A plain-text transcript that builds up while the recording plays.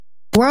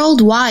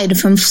Worldwide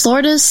from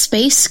Florida's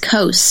Space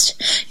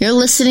Coast, you're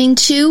listening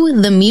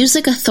to The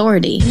Music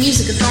Authority.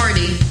 Music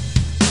Authority.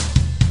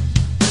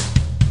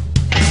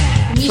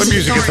 The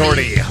Music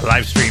Authority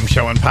live stream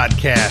show and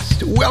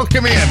podcast.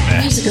 Welcome in.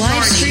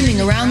 Live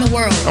streaming around the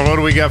world. What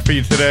do we got for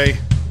you today?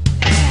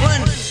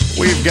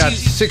 We've got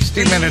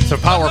 60 minutes of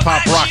power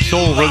pop, rock,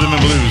 soul, rhythm, and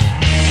blues.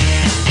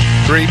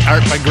 Great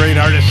art by great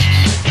artists.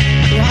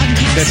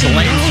 That's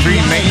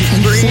mainstream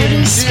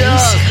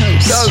just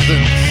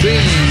doesn't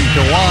seem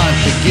to want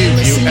to give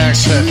you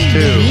access to.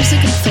 The Music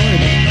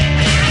Authority.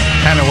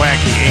 Kind of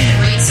wacky, ain't it?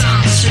 Great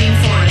song, stream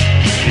for it.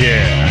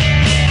 Yeah.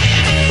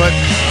 But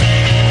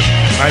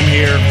I'm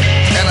here,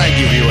 and I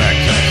give you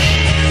access.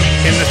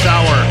 In this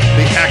hour,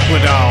 the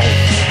Aquadolls,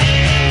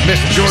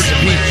 Miss Georgia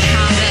Peach,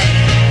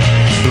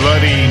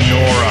 Bloody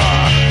Nora,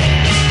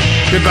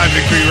 Goodbye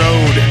Victory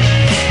Road,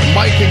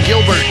 Mike and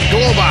Gilbert,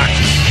 Glowbox,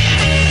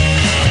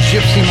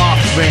 Gypsy Moth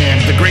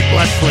Band, The Great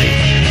Leslie,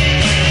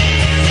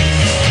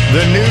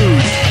 The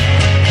Nudes,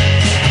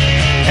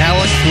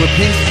 Alex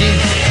Lipinski,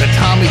 The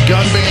Tommy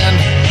Gunn Band,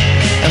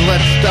 and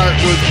let's start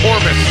with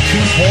Orbis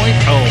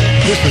 2.0.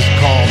 This is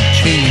called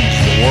Change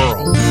the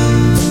World.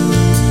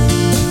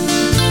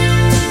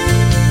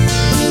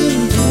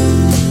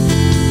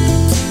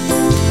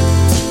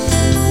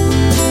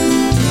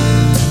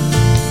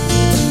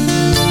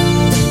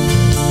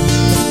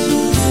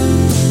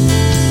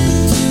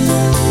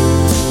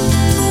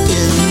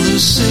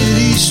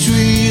 City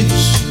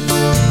streets,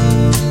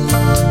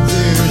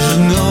 there's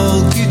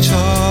no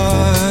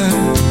guitar.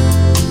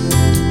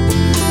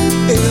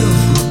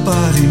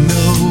 Everybody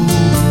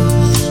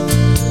knows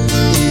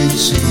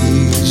it's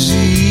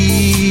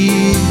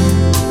easy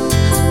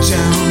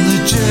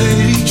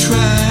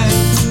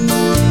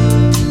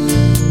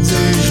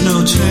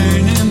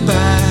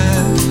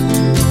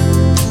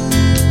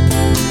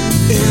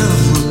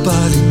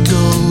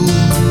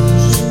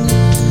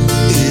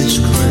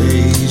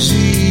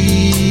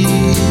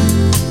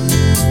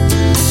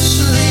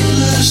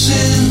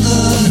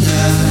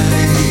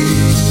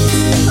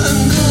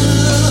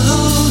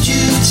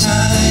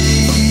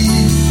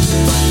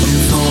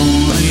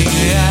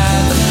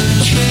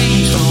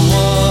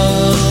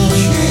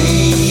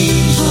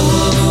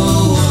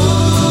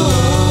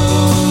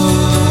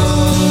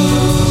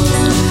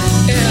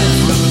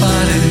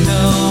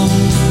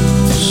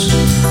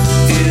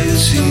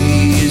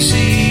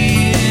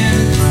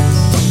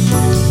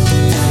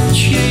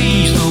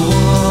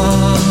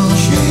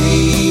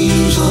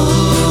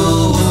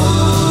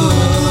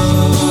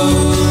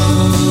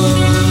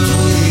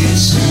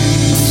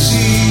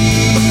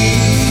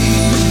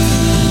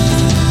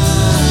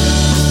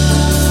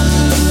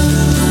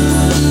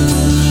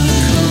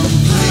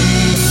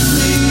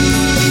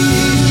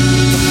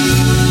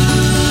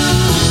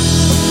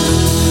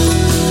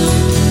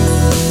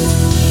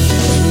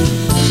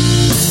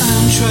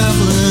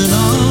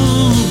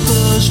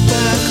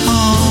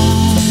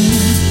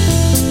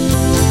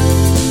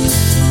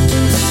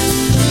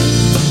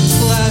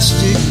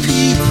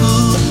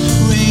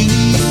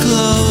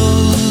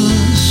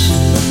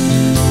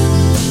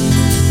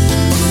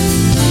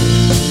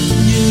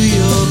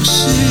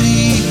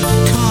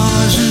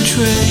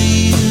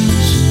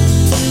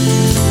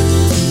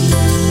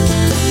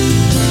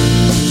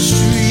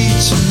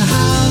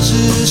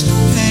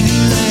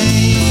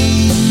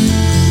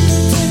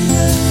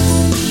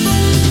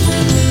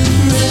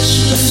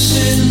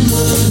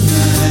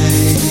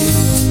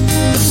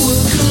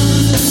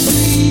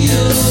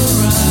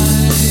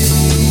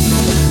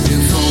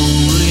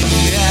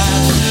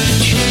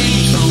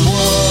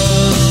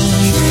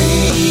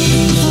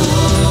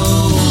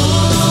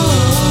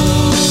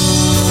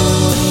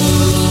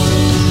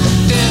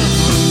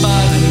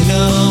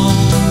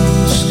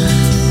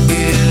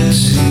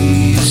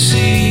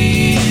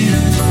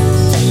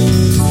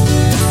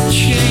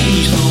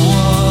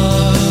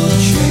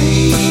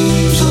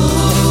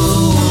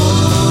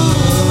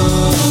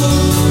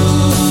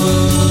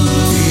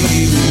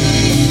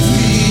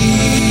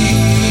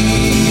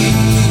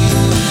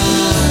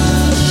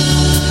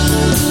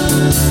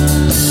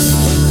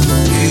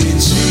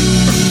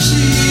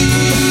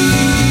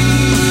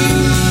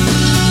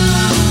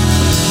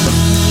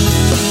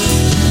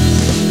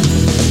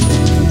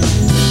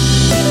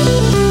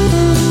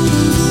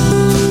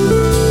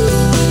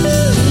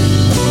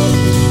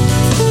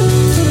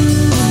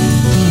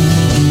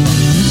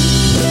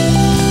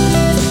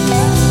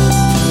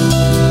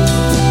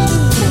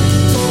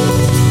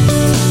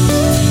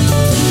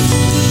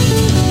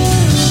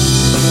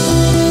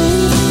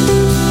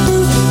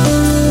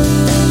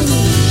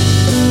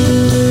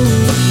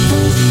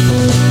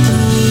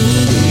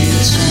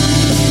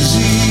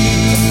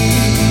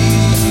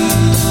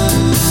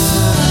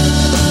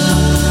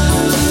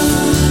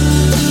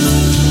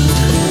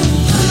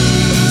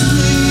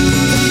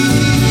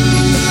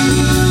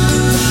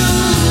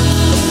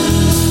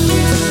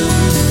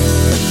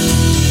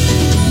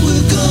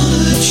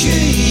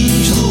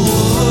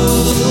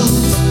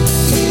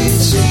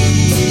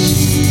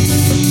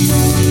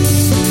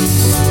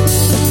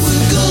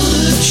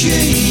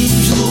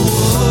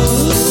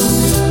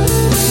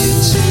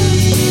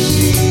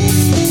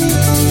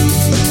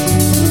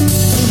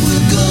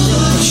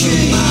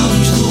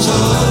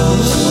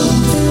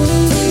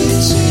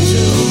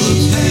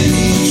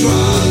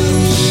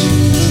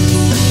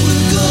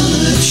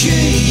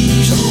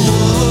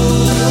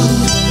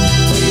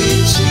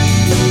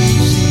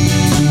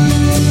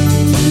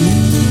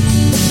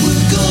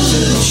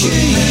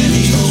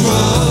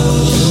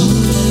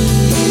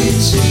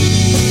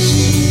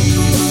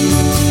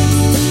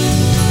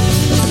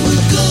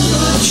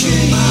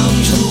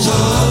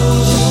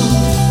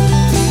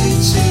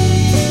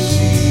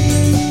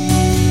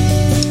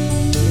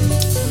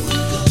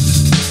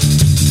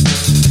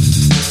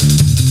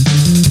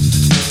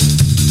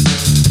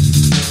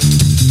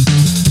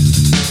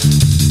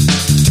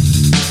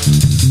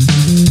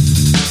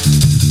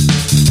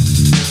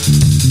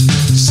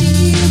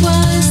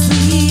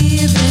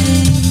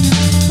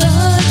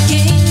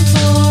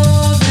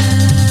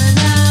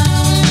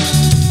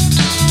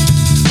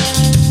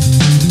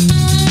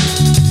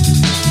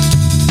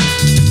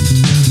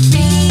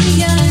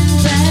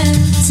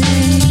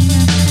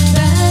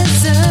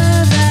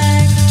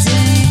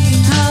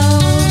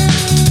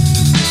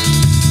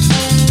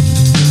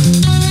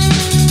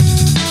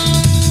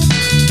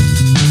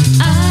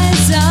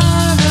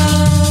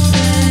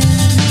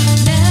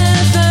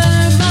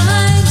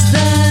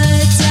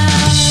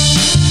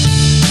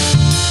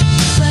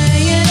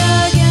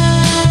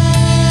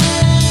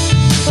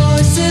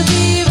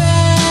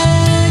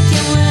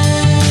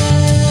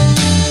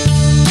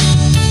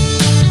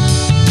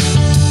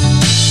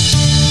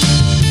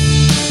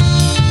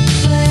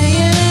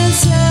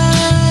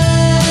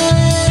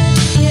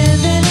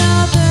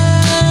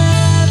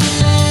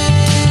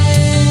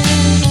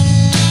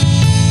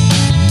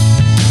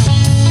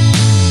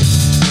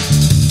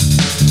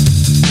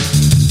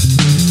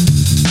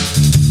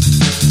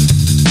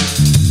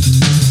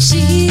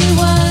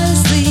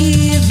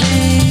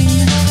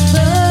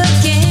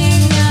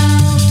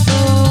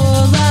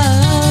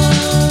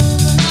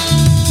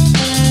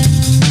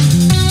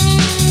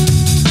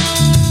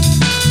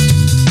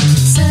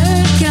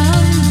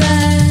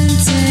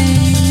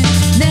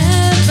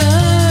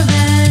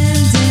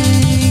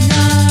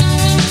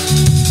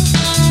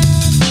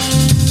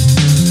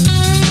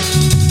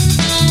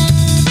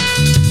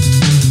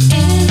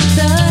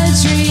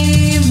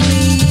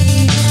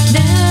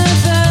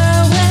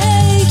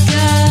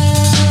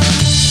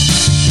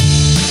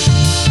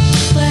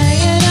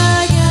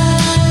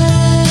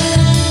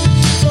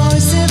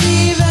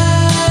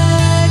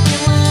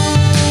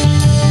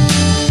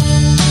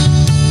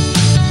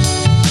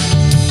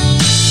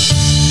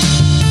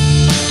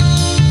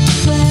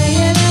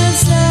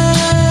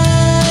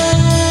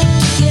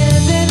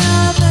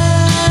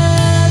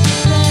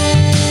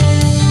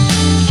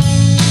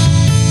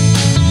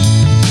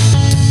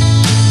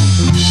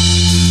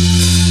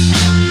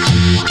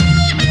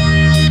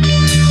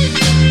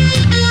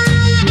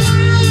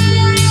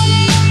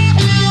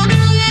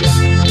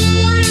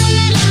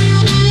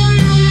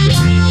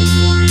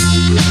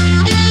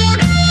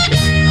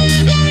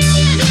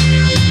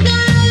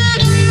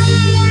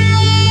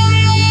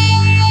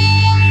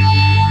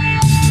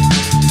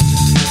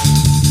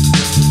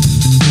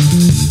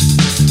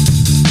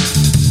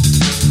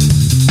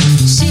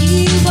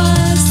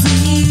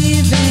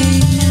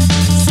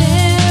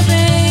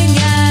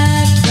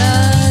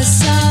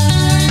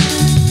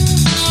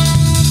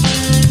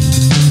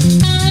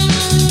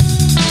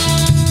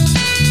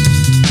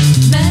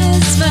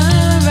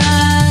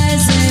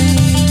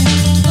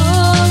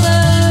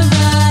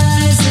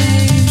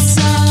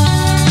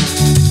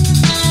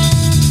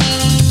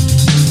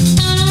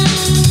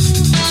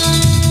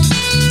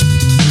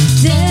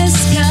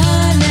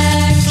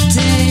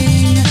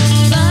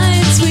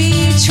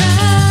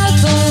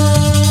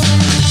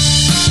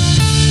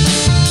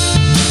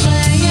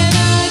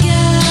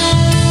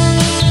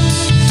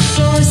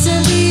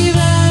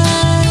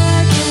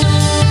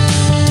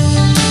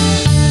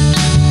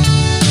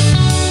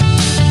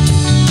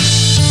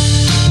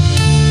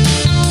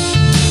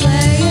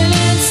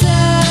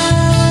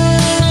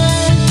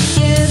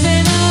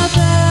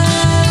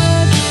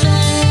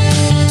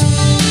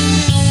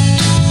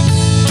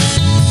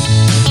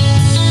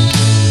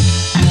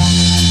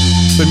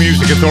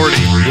Music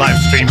Authority live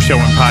stream show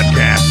and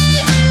podcast.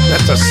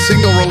 That's a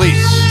single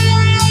release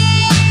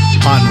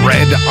on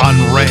Red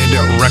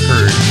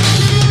Records.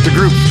 The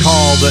group's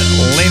called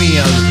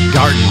Linnea's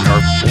Garden,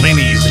 or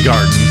Linnea's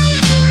Garden.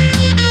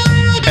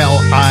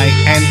 LINNEA'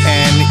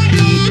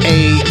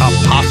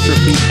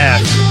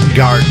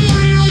 Garden.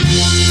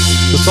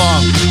 The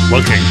song,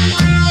 Looking.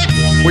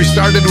 We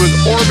started with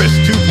Orbis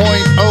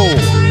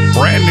 2.0,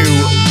 brand new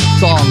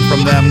song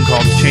from them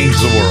called Change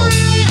the World.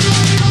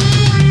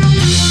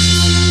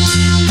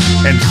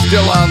 And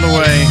still on the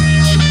way,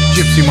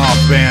 Gypsy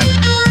Moth Band,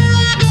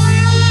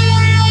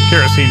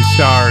 Kerosene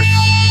Stars,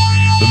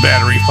 The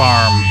Battery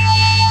Farm,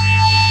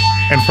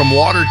 and from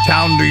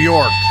Watertown, New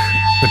York,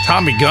 the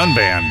Tommy Gunn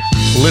Band,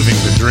 Living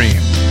the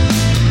Dream.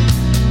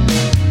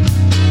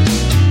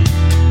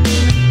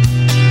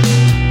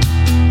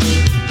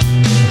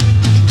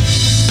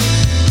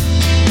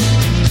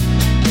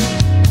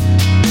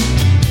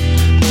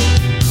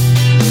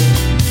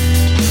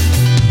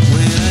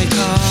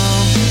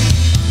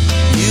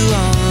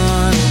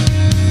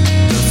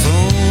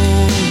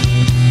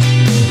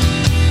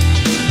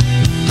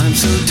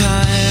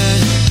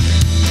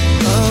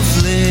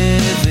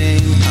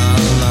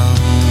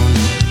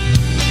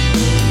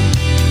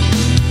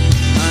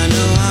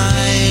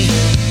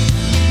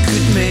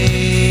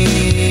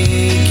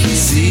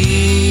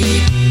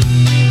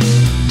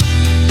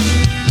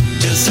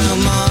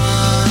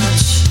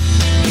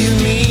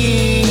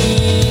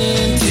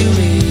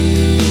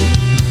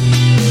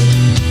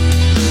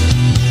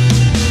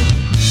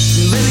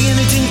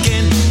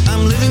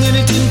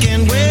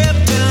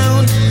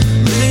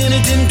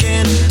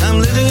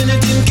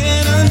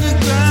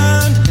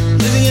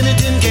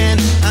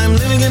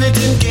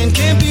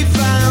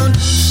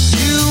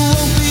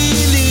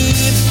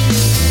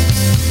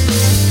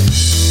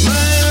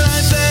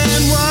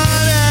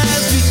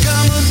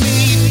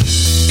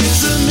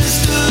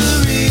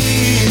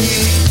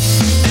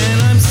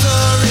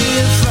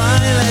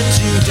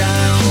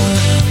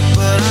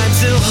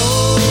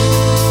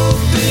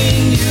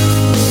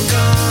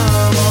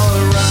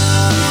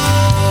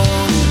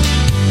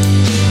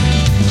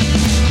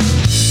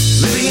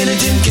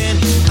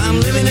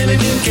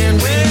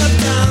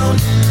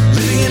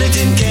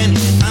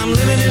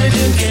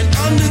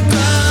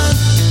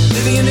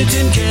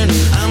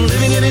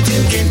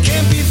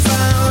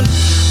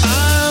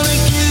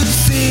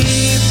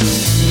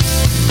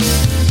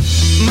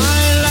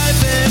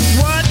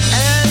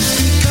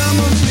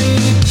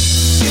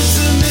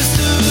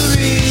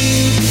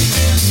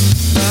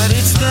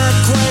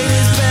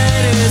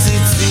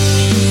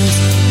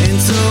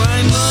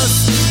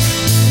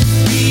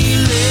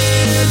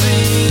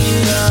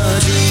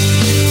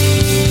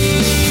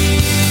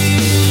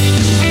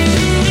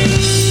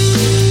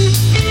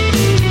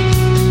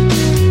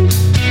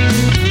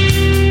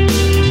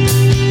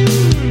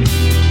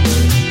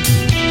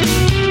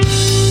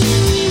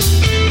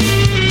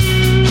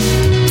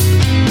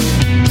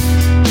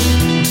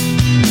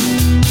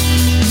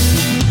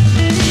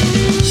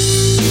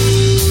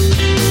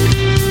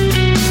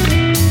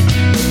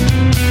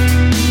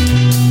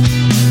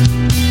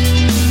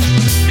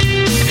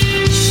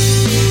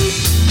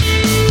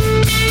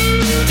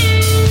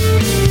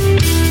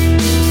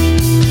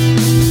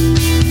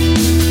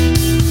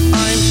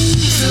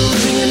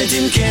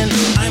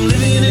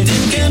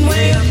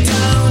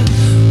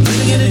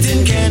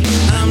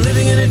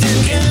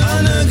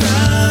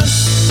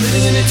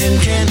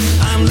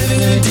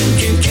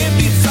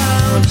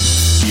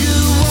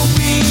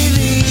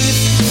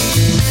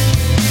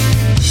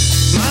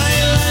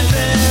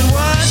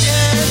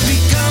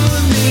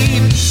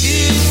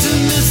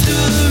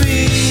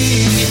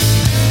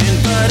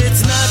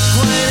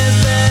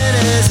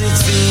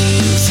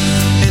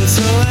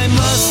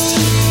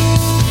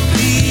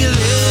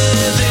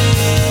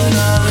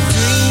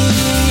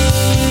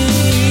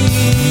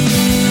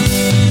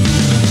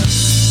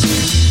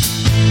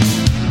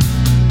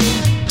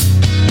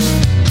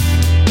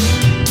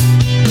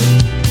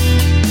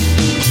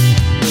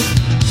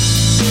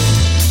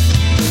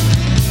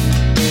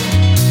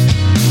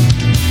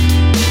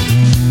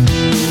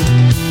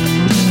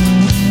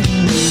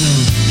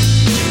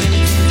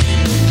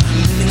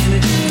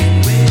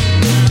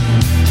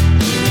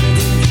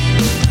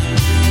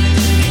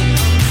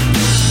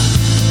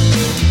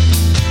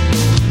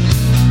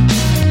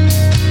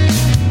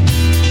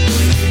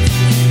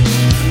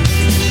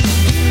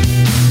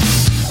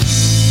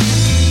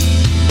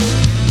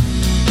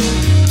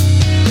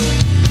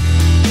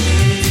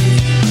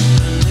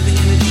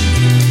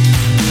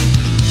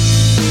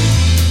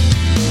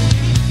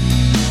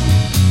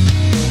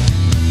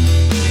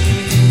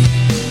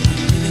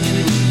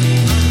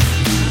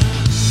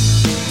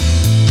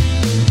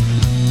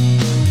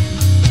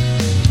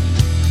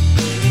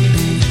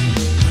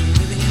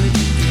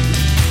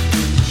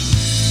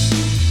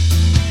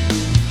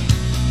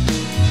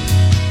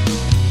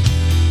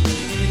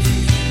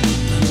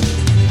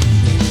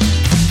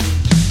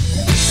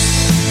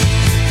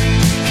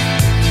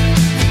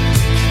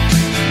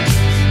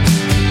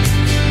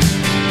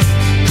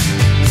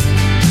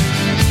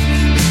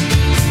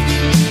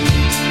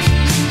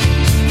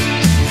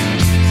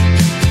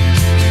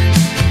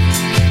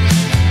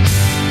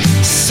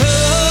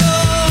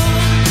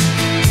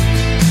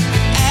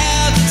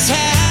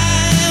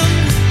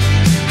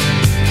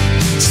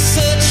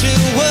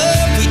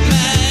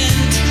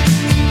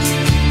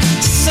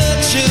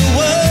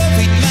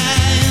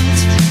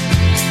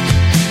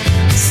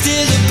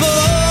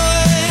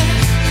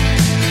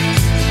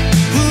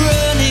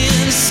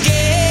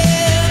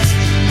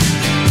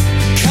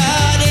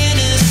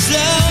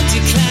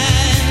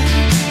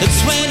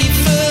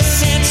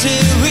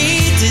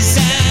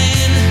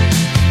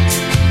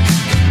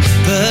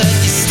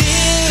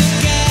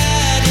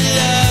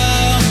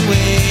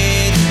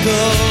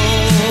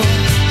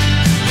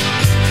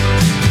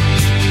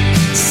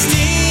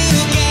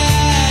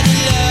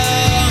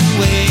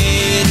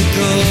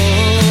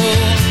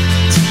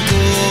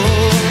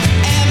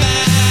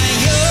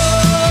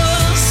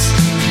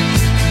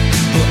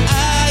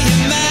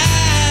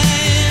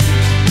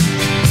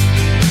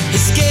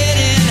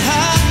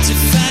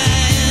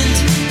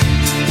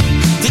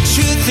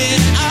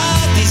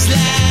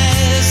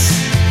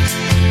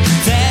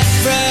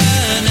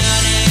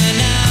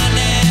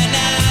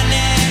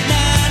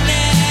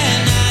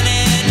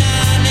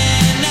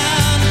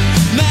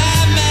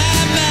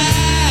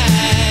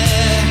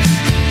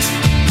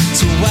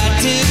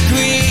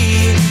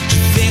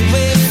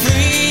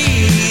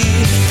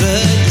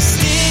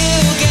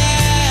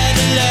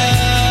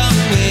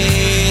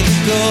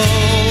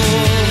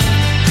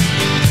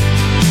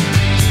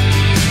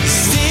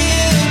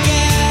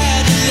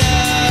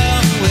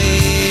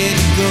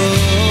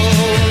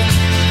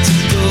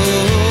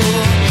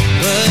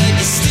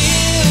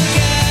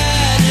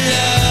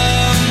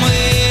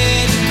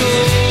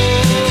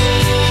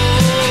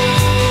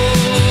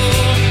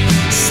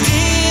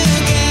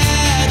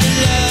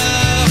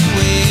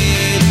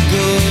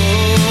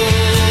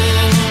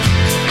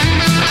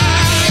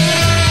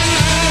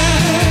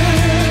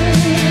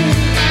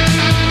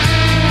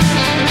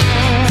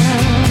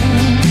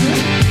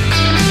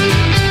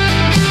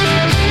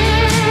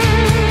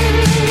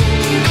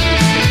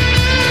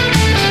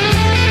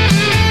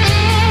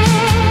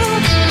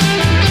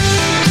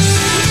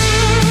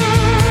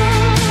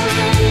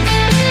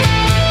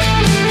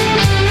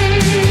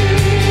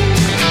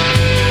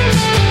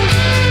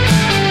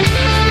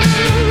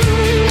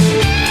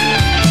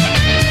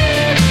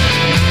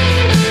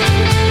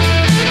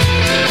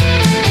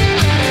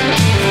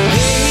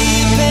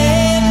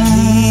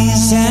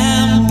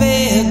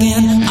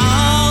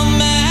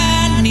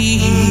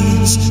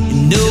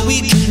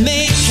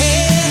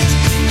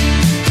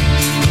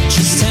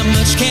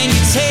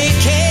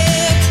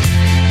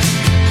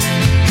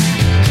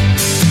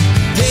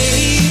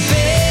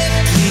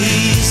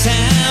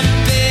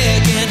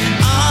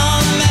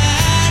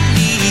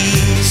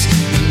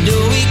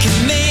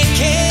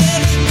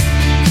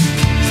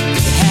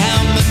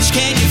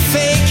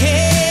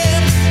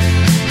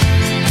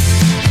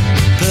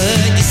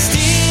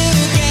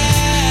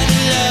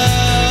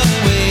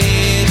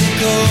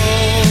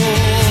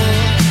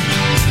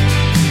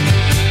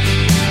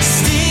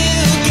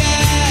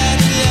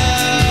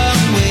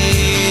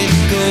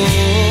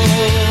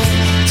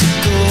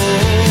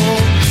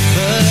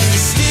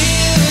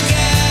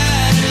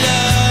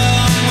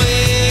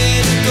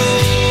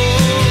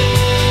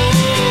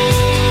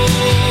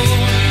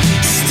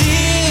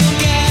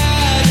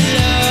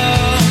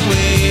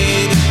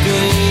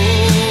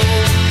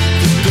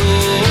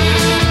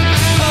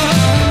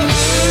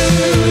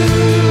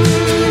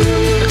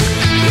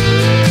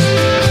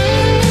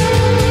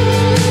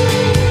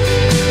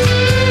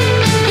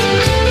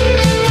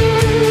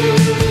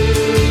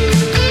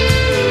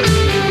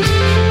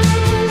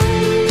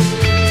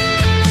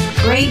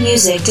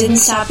 music didn't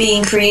stop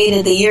being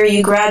created the year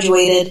you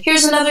graduated,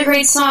 here's another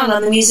great song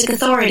on the Music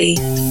Authority.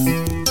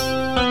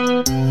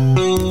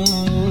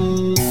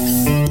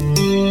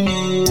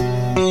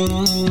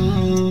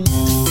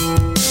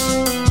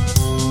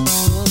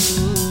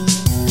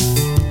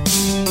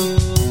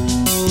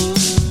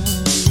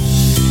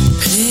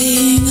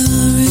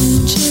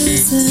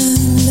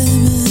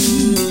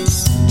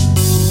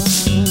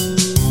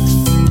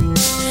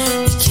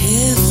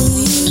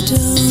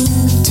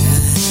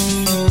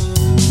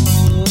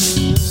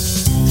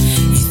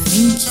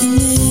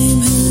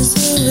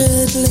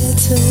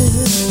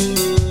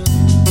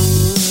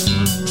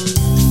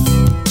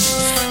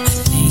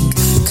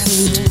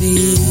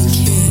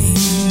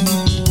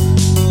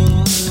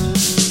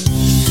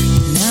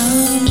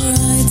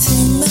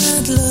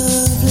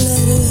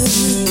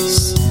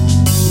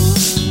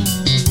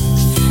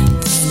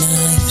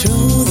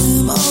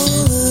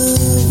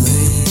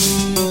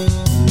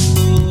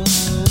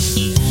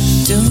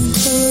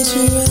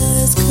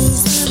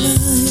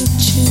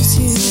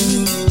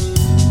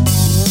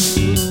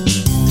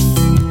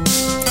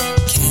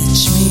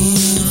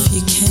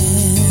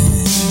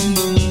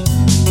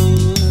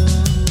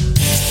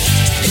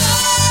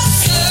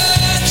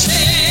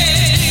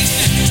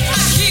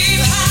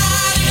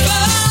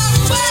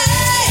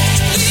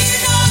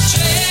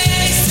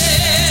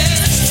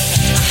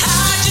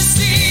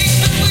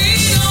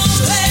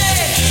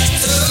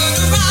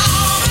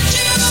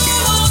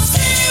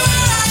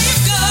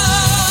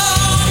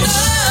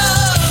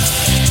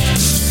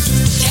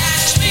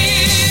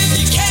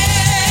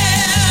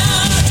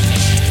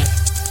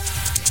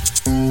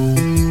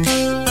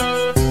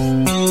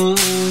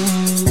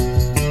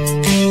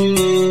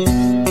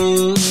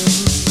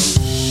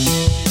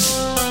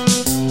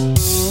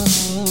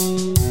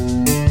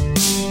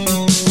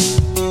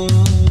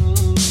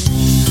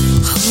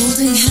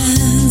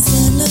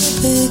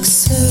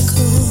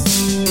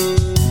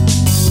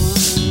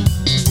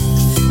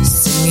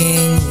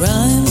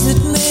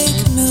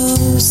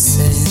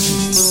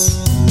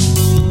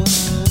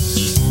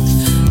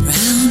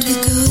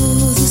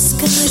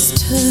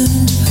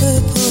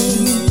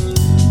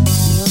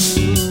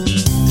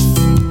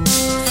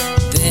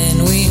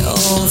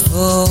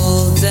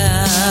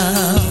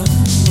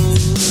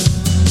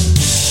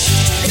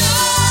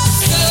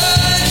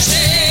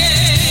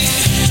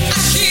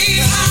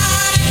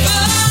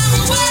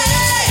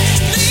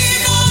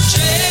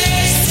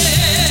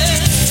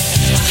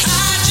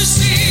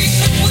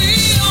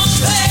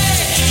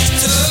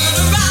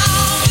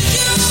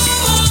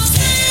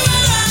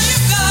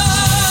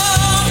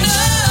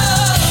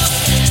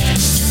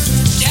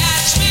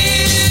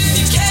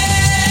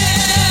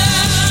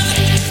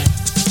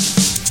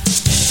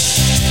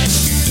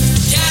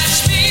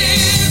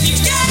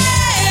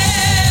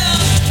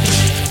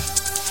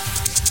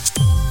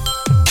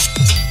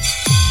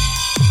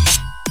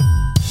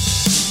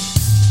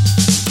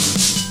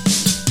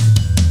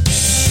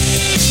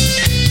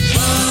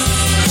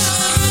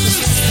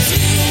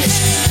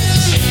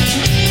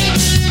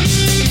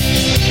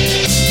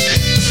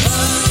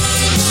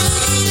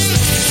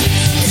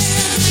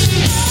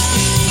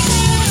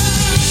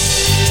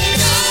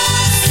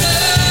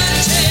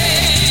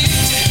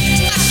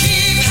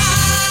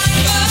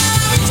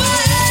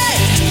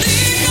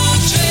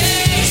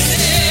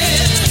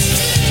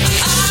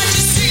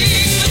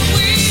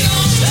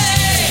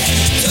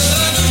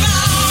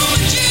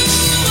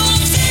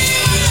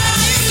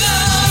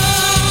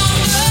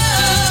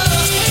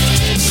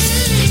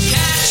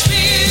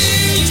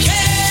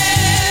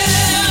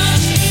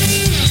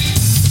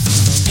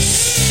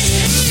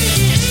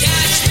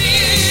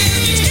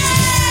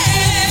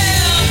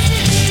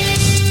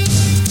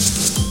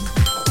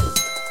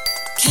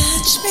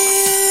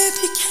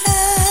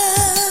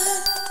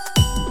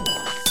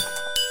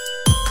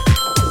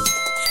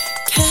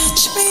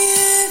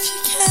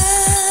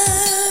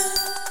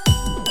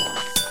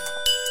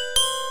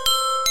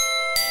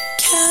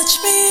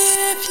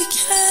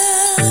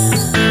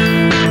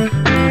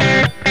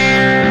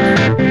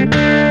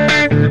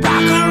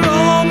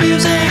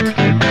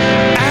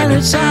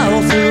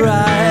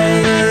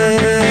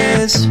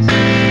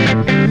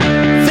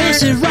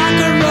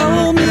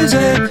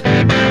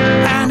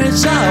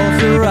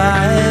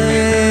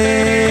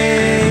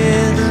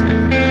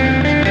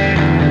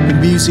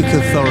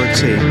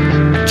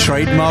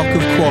 Trademark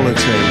of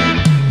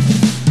quality.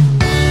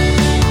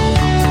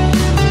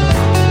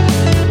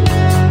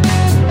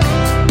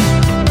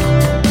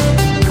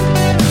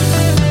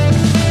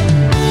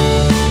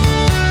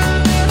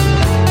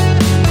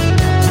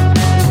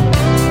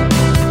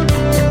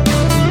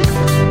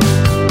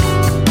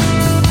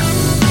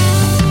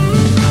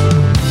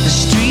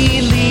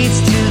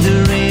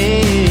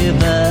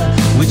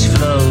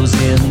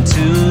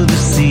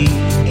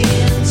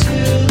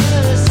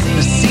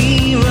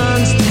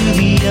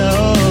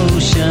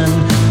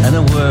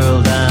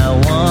 World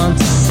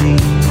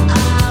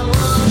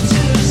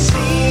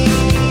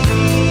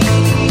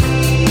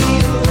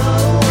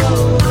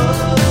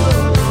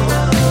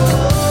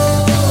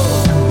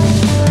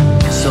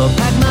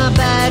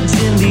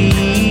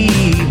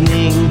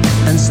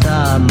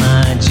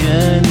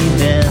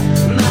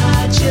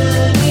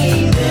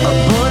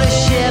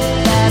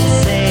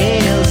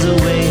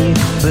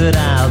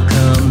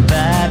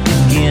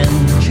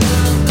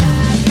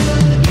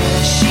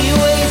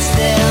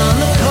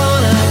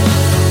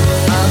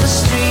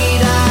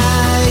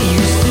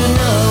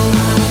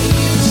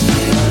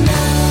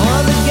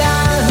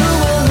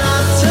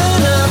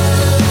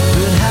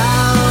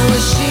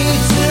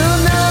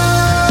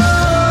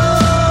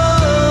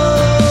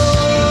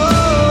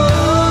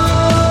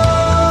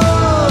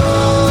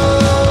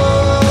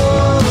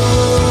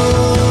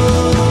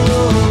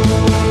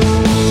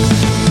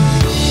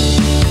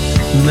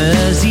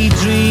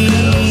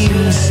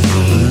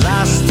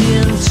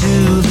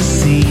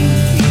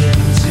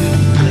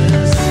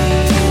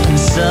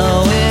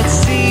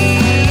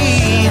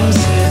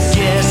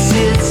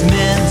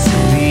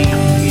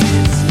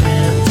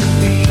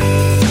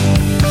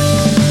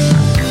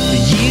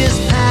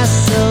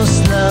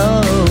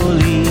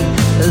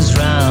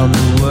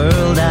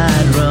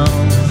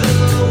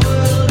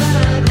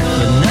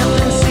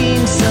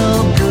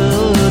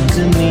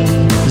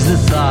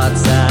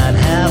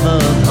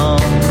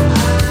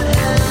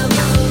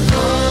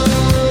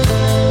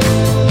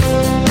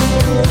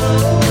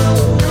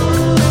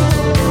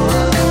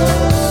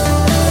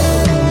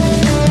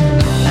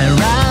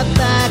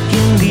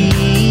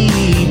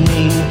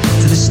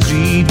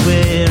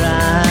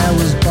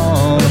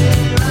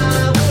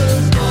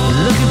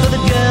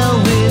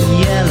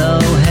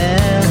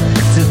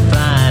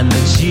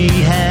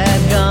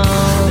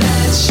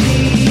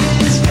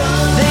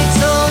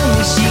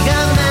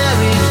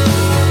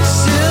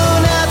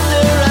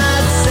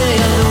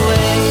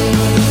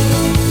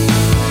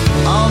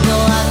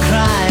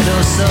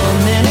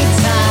many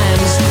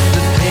times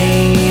the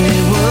pain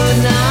it would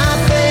not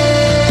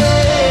fade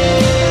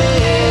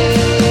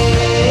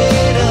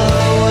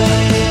away.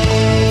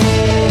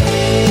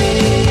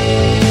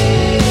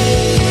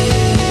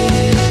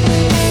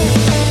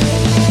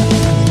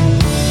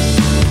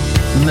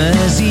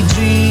 Mercy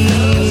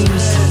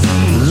dreams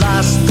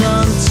lost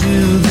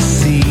unto the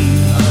sea,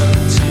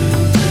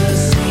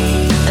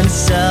 and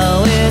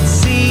so it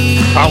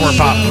seems. Power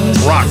pop,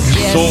 rock,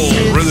 soul,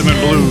 rhythm and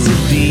blues.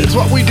 It's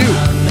what we do.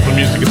 The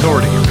Music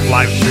Authority,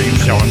 live stream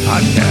show and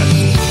podcast.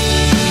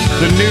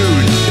 The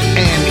news,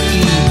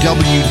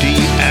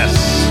 NEWDS.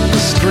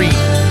 The street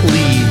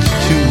leads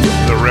to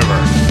the river.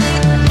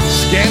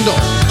 Scandal.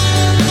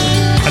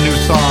 A new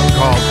song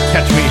called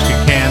Catch Me If You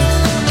Can.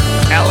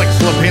 Alex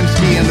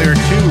Lipinski and their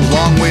two,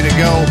 Long Way to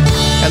Go.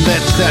 And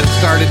that set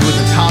started with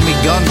the Tommy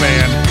Gunn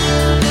Band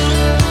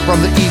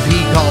from the EP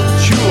called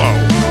Chulo.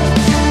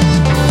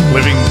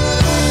 Living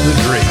the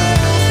Dream.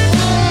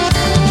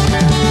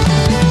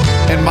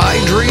 And my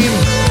dream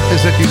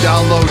is that you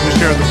download and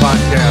share the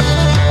podcast.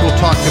 We'll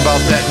talk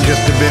about that in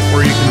just a bit,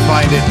 where you can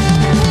find it.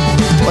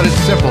 But it's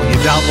simple. You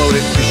download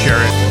it, you share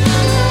it.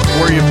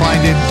 Where you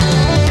find it,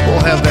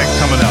 we'll have that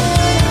coming up.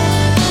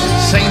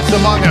 Saints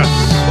Among Us.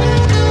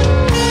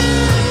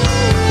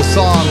 The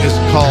song is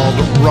called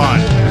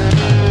Run.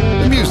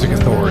 The Music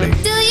Authority.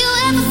 Do you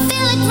ever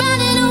feel like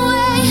running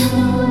away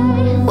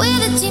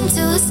with a dream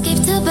to escape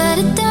to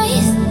better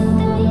days?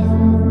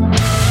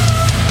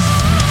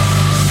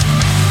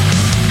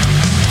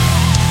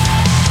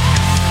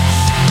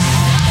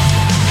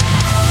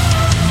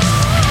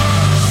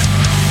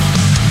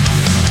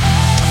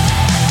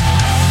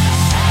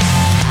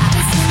 I've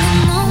been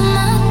feeling all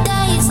my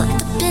days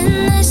locked up in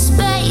this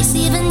space.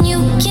 Even you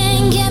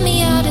can't get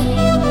me out of it.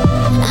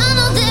 I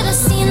know that I've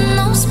seen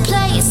those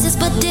places,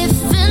 but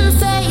different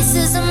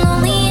faces. I'm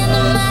only in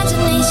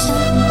imagination.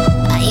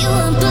 You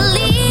won't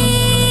believe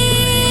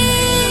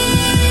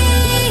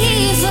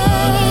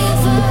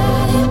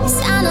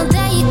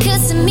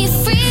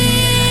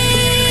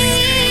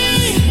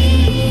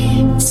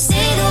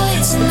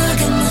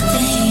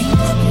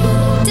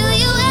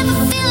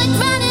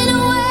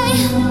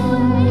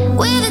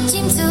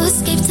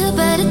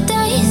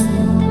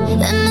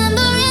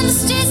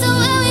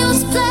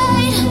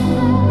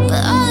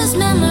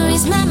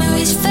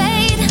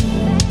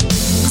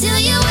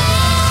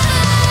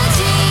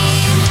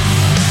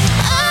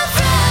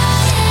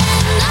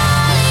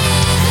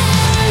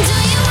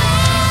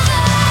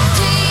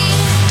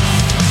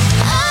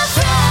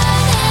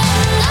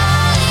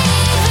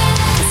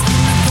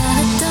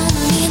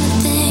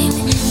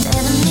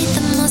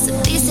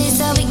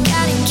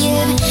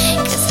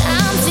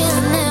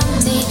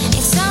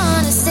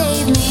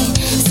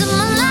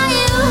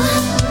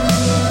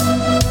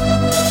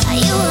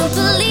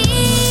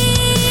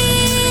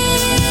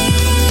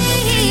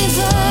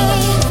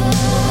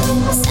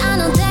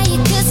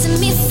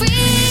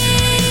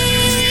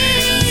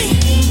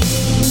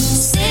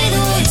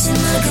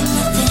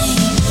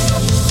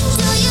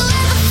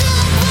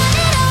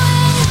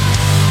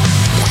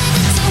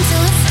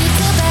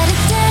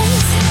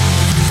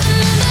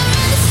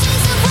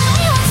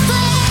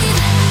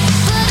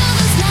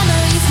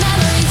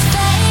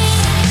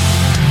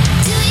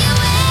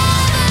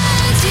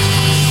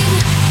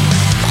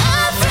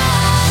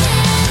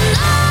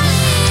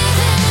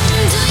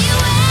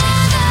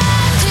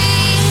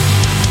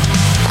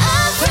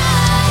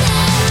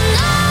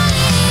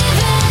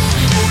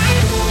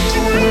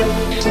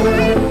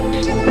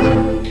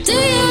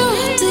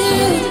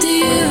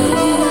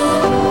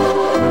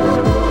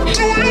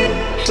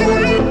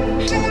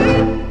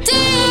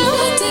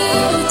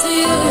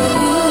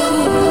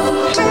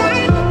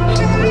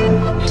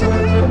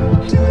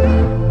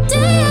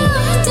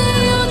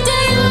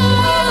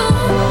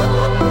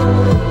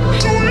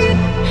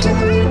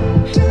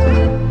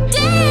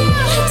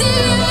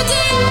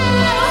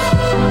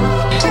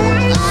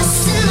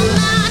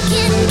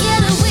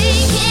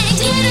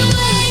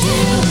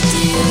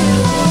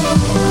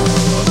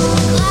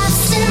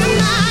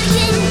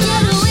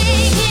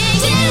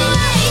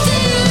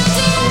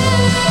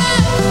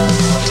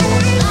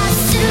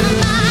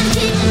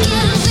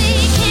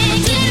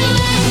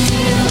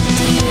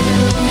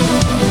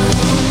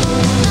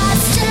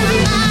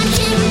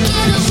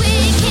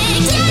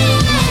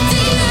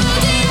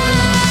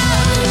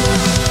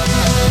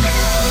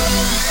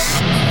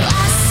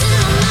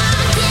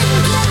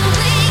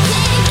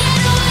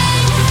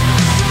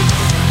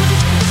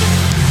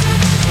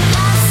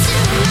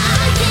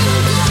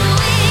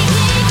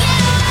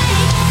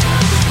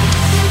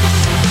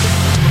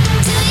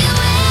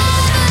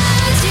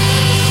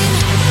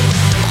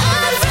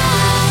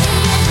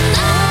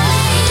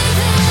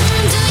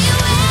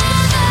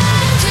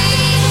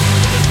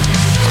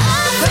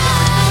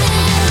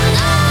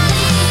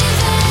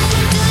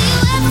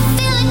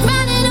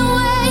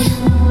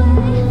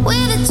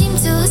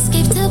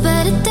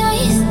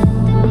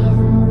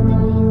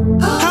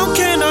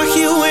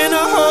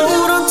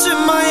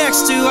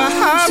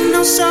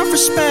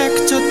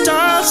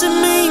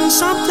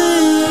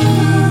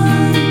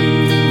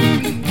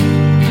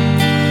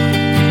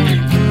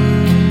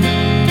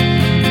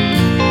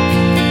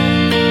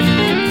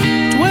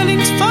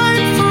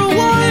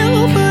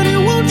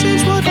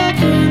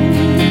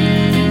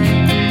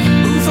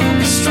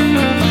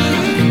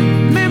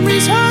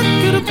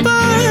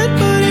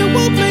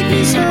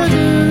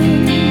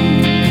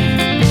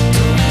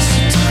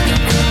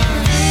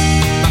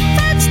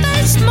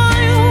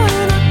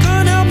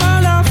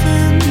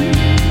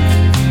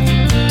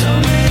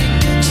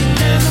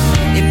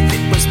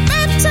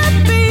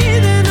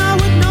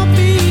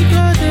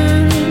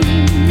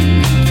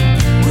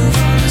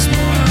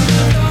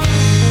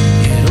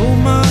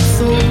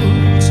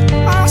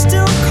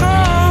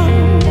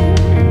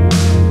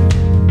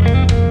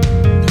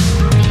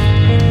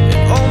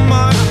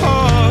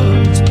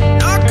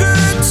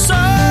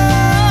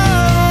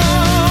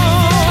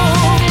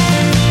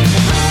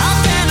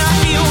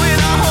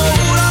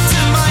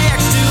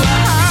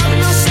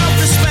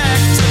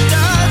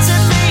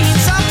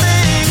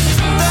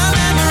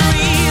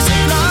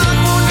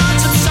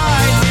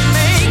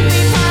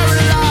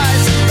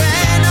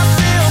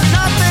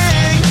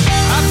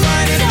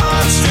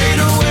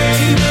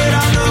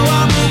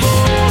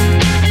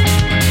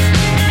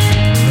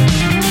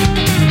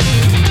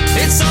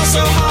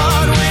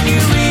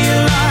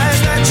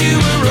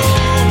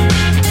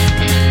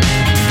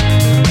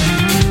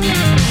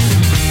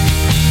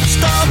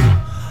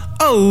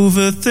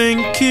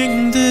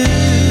overthinking this.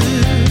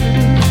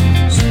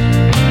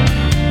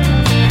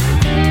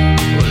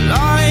 Well,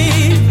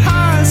 life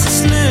has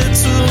its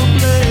little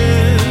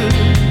bliss.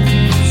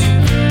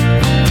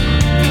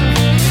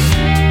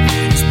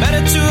 It's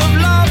better to have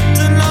loved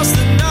and lost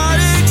than not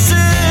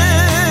exist.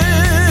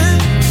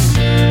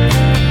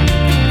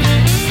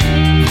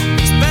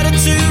 It's better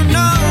to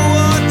know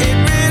what it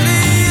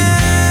really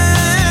is.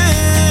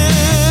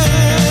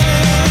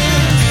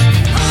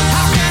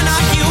 How can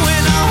I heal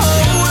when I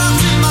hold on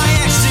to my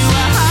ex? Do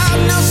I have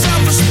no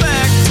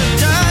self-respect? Or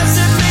does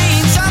it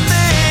mean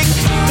something?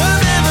 The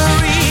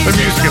memories The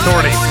Music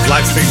Authority,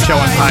 live stream show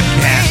and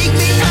podcast. make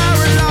me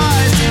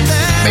paralyzed and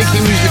then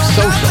Making music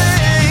social.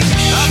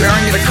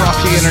 Sharing it across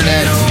the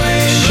internet.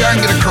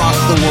 Sharing it across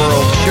the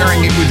world.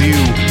 Sharing it with you.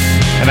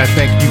 And I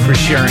thank you for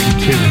sharing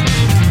too.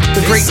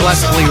 The great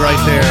Leslie right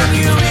there.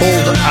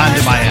 Hold on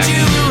to my ex.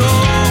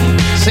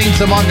 Saints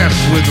Among Us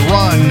with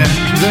Run.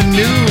 The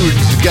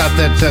Nudes got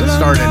that set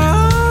started.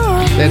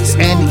 That's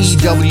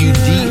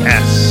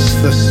NEWDS.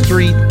 The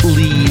street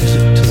leads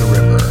to the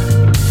river.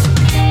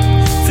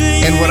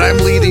 And what I'm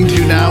leading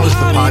to now is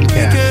the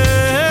podcast.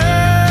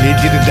 Need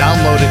you to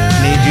download it.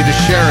 Need you to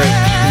share it.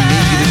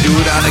 Need you to do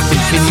it on a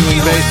continuing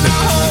basis.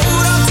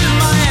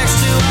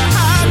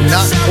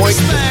 Not quite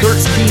to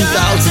 13,000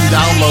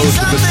 downloads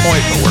at this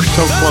point, but we're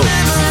so close.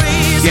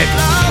 Get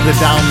the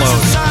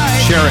download.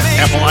 Share it.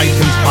 Apple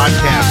iTunes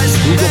Podcast,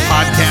 Google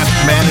Podcast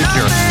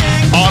Manager,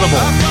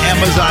 Audible,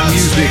 Amazon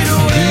Music,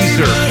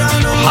 Deezer,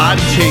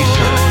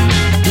 Podchaser,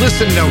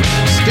 Listen Notes,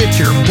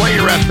 Stitcher,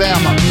 Player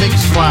FM,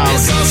 Mixcloud,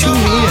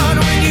 TuneIn,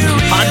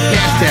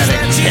 Podcast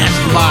Addict,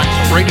 CastBox,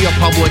 Radio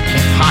Public,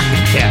 and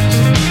Pocket Cast.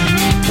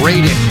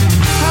 Rate it,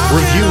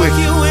 review it,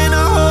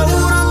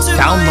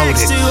 download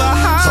it,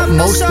 but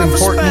most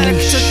importantly,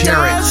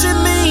 share it.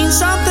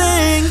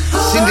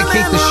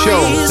 Syndicate the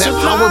show. That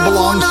power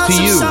belongs to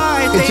you.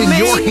 It's in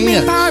your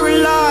hands.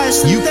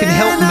 You can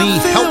help me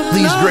help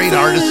these great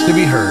artists to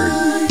be heard.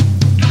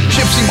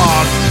 Gypsy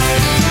Moth.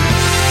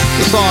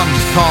 The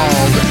song's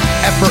called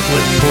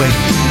Effortlessly.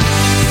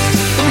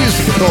 The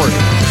Music Authority.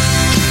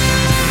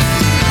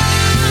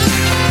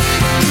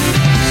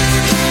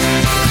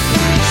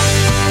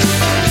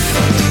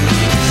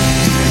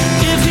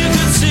 If you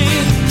could see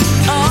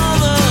all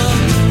the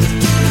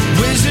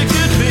ways it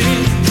could be,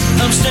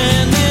 I'm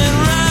standing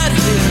right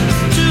here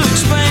to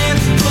explain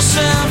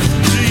myself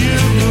to you.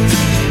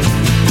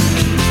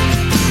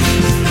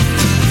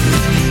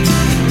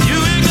 You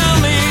ignore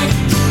me,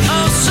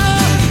 oh so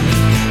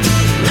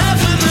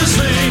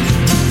effortlessly,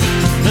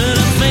 that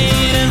I'm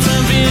fading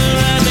from view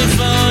right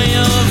before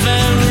your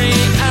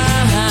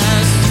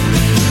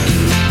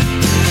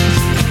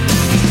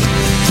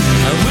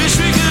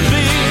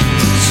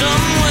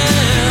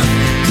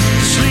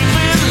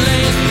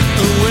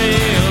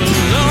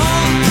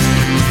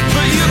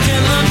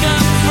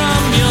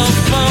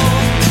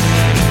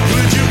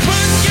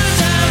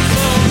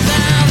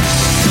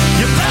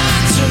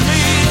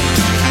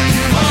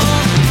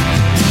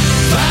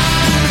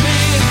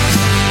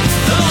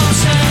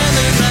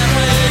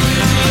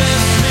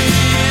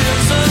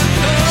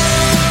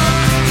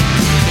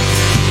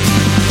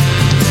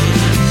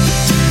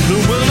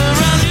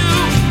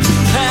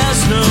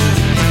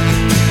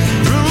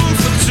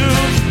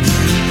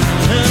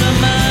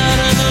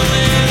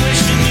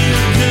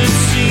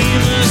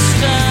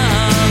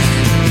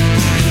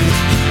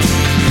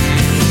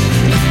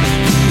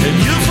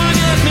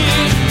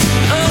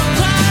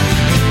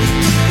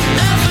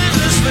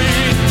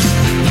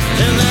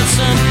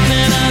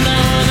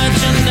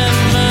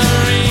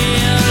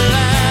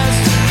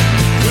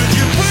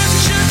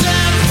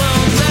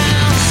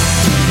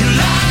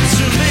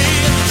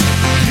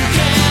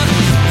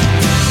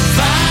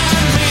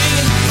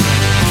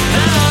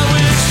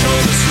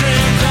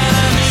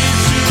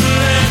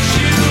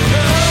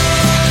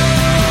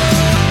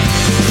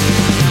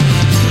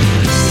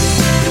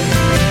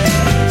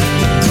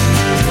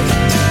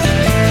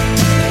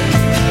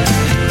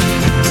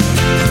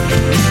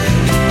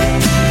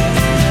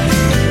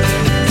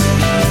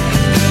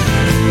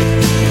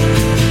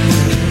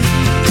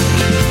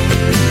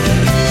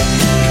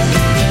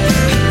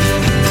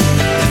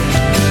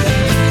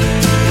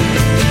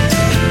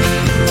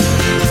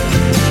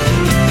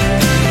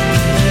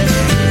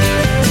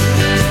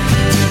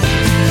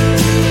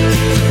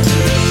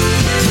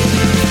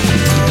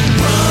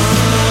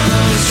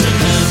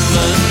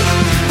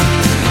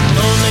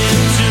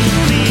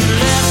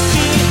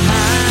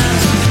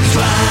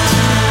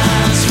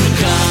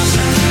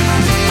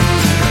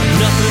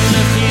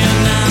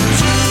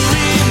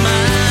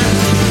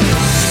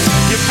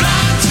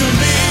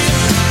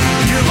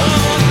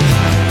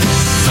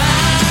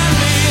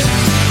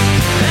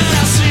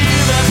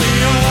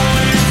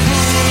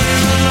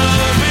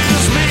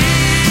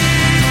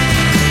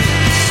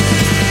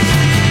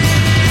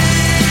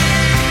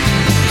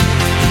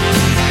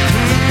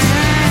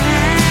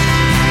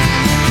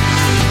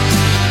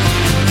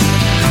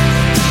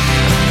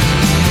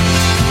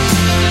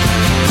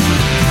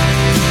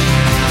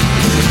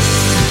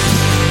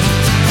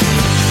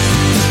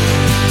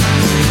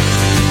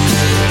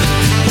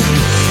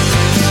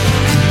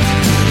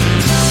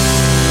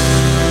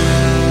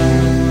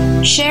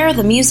are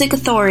the Music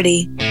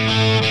Authority.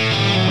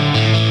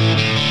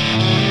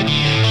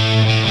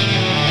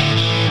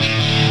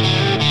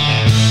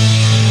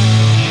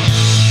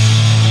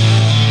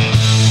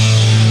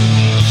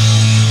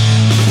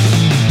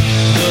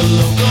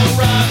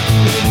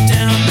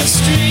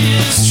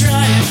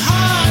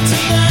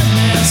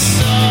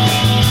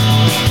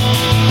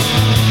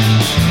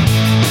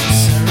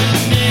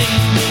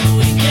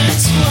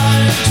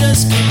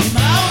 Just came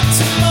out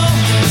to mow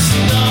this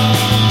lawn.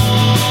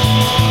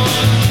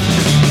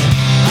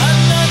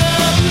 Another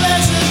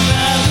Pleasant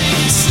Valley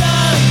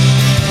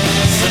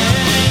Sunday.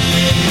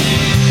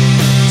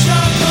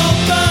 Charcoal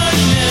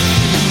burning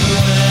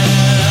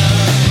everywhere.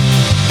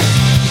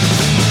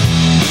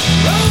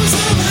 Rows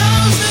of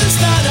houses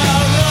that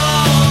are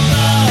all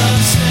the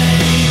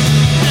same,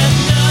 and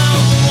no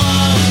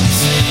one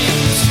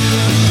seems to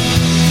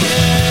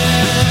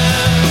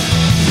care.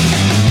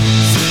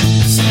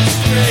 She's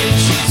great,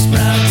 she's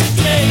proud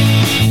today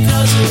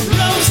because her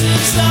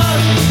roses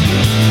are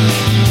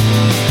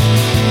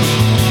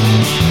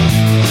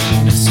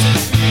Mr.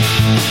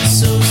 Green is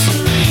so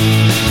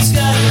serene, he's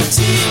got a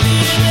TV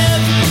in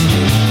every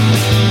room.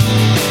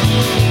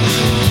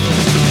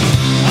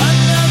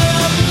 Another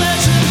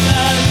Pleasant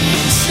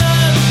Valley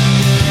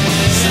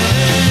Sunday.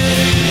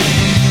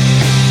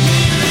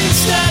 Hearing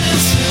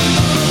status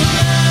symbol.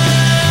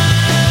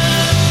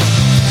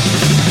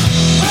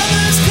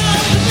 Others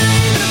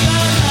complain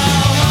about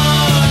how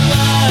hard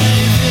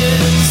life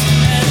is,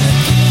 and the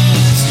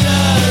kids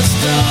just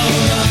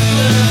don't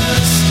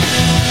understand.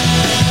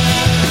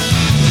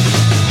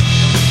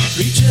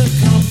 Preach of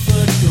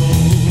comfort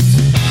goes,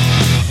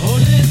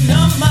 holding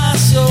up my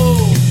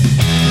soul,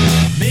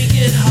 make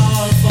it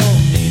hard for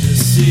me to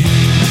see.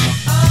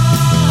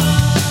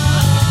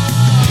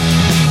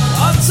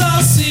 Thoughts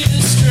all seem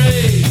to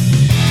stray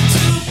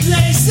to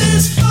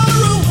places far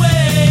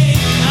away. I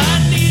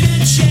need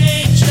a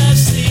change of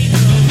scenery.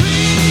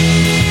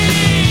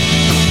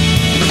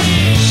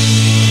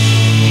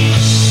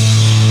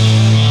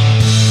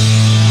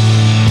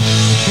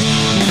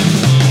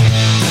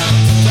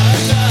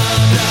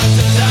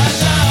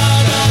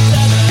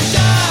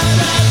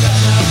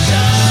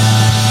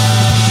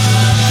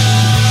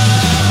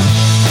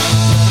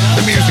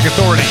 The Music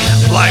Authority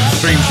live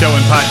stream show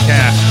and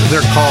podcast.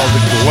 They're called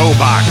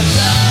Glowbox,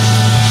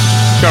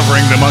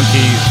 covering the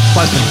Monkees'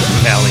 Pleasant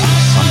Valley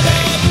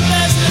Sunday.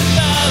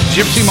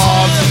 Gypsy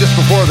Moths just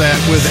before that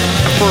with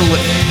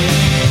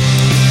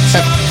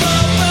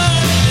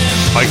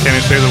I can't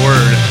even say the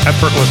word.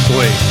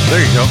 Effortlessly.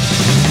 There you go.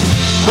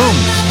 Boom.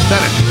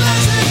 Said it.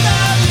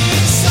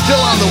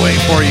 Still on the way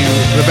for you,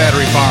 the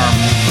Battery Farm,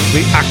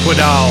 the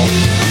Aquadol.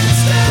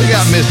 We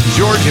got Miss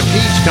Georgia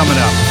Peach coming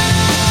up.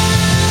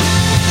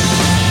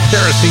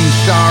 Kerosene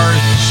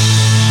Stars,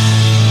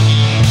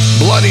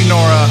 Bloody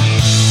Nora,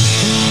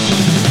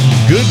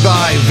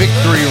 Goodbye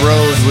Victory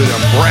Road with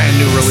a brand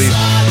new release,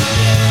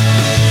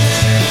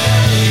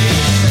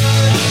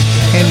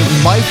 and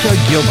Micah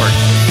Gilbert.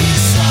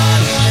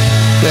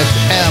 That's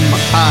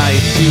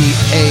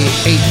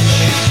M-I-C-A-H.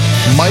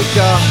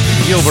 Micah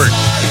Gilbert.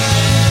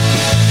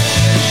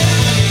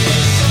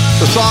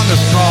 The song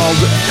is called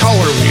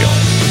Color Wheel.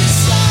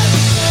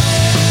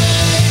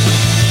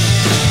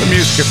 The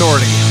Music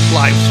Authority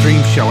live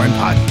stream show and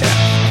podcast.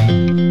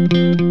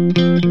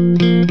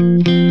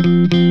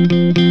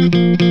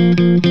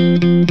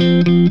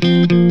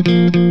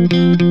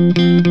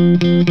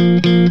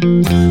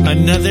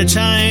 Another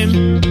time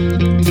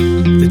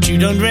that you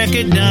don't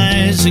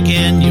recognize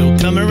again, you'll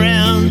come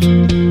around.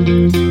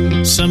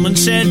 Someone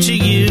said to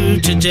you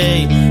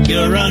today,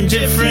 you're on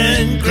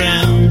different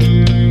ground.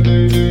 You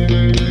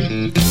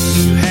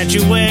had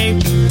your way,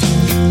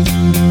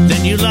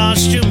 then you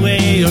lost your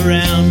way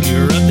around.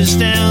 Your up is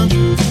down,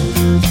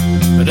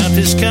 but up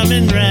is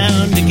coming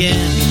round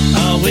again.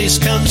 Always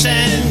comes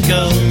and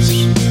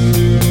goes.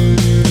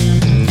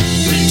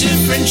 We're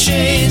different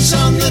shades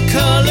on the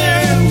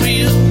color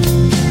wheel.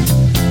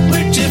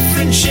 We're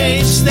different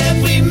shades that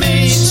we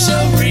made so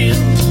real.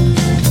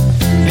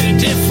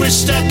 And if we're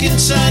stuck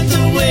inside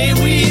the way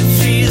we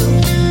feel,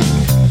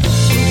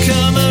 we'll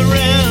come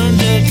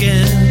around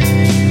again.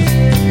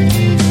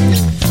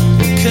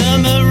 We'll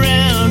come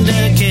around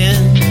again.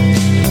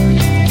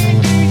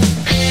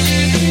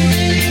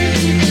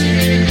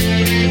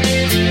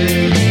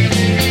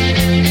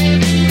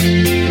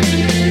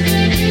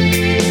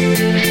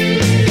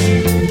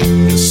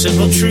 The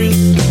simple truth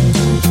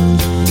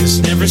is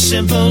never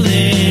simple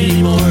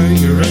anymore.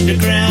 You're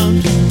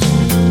underground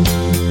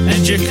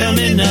and you're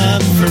coming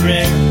up for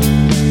air.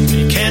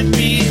 You can't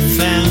be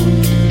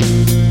found,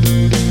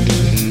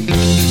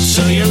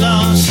 so you're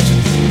lost.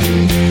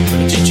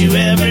 But did you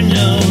ever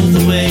know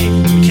the way?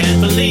 We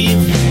can't believe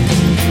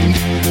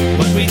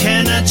what we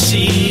cannot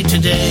see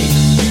today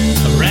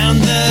around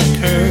the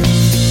curve.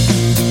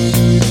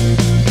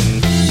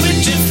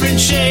 We're different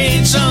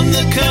shades on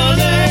the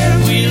color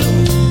wheel.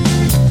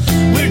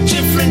 We're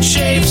different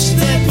shapes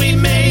that we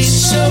made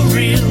so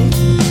real.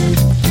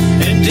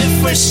 And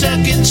if we're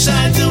stuck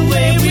inside the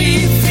way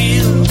we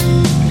feel,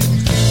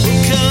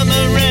 we'll come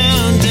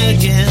around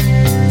again.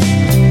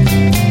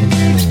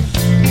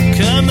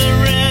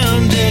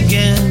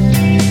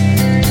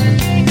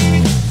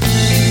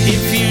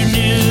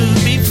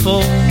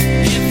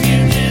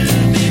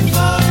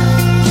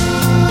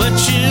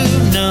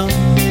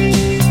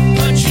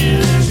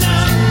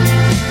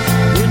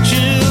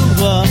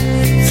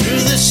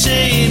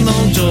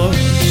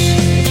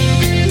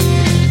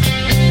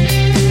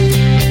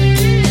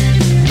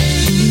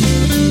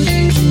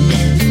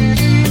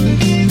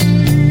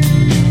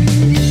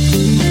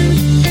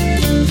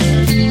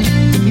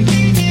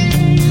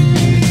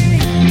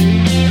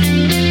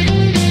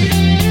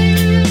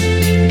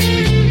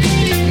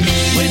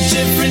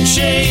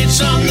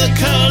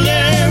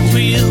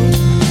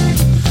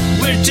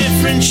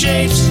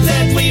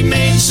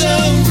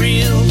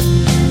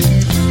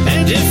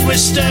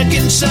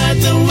 inside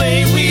the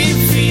way we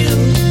feel.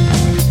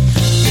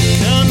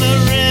 Come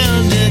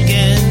around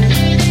again.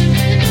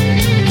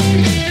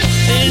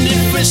 And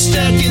if we're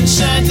stuck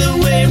inside the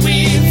way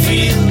we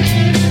feel,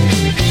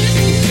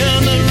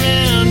 come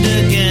around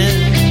again.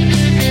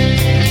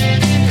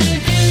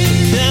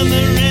 Come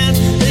around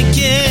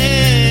again.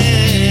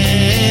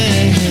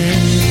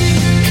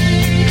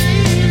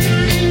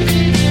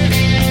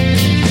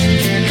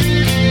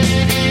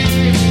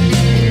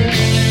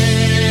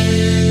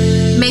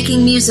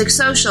 Making music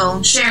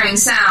social, sharing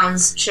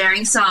sounds,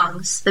 sharing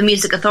songs. The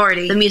Music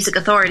Authority. The Music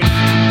Authority.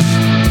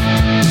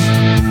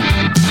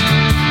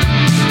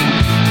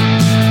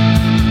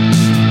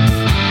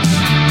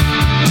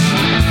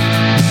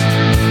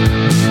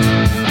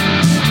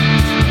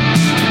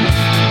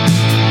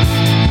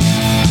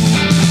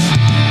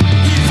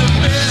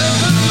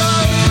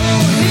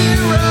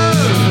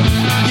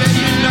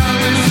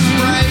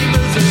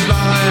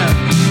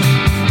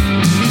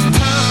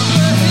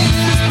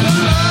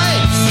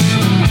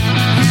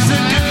 He's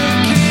a good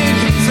kid,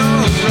 he's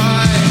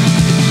alright.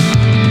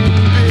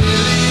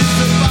 Billy's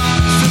the boss.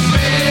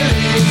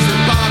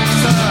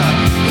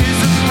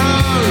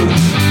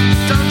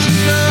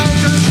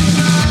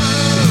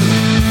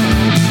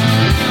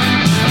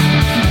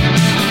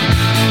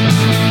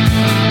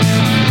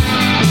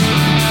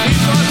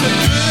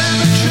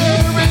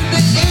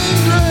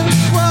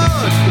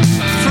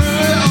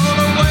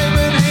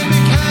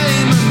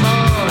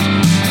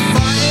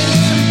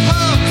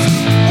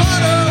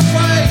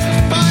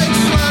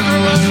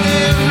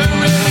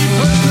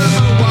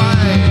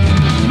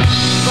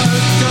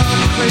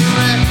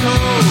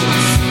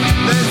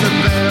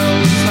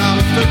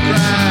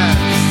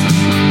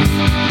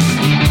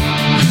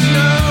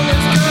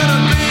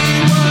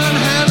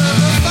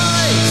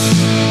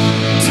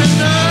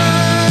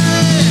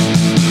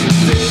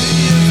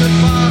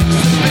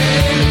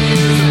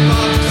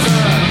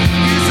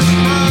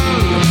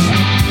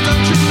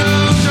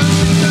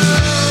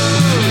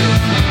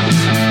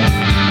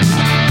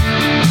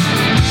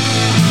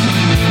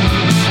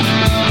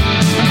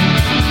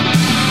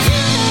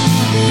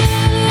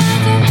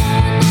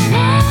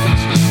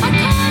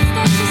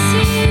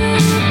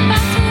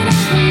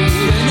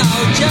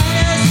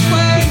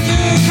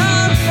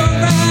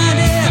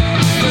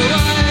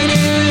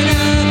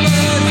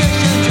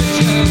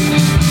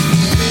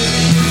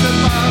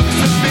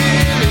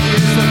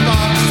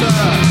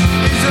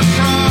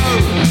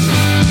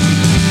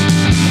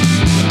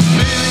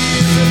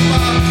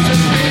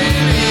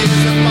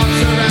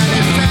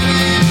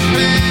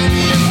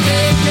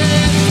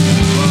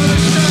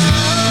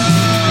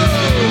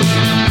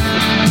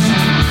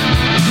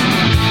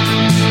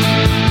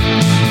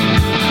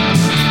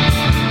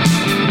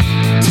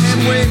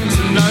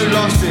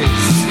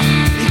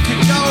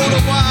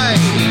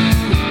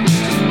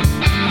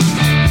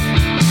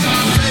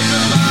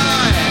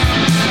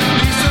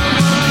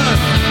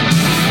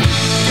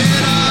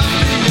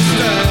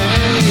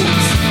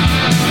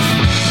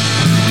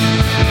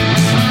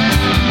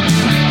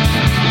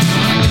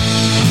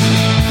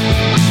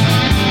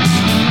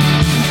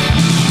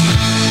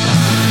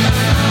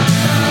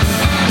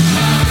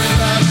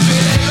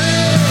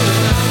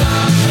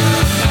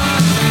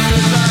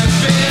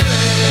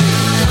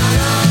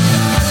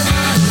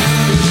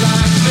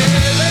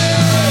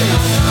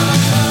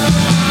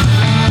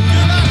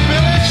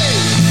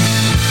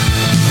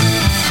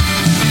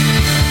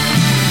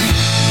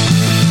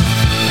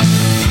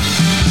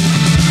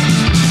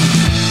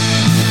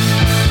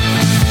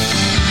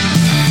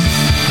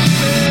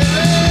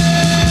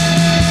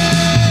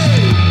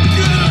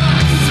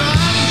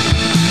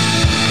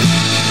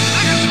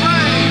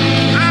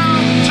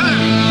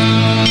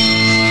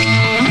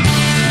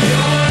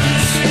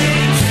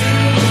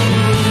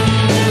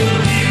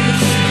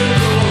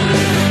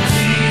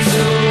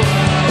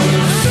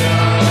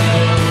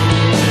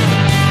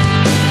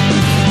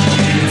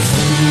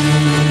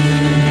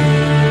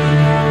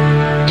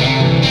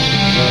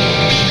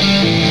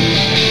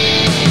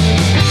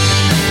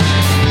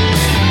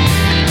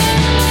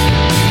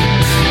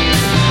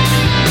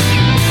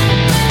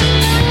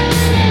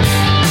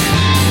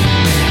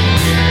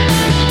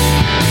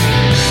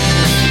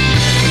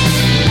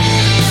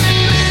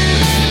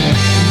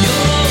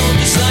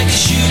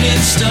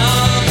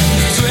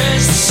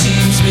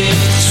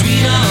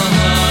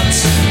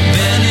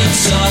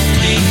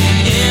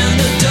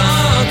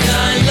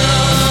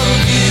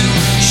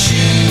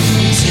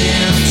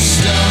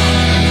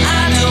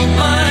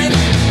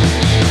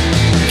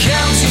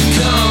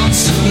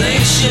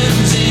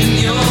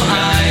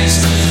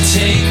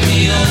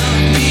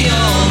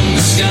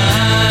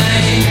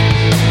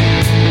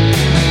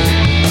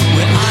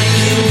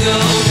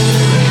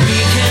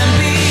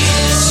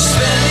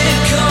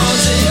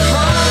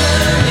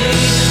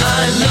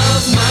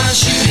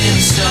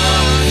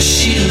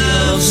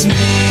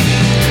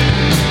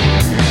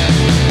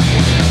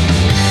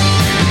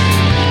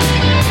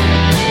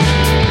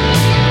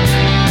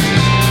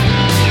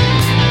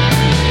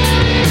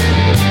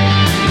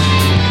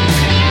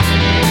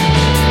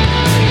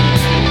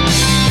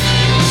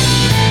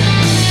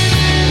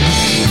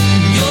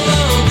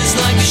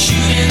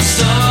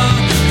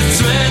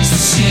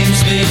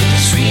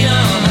 between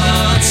our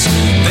hearts,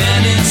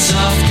 burning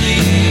softly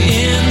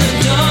in the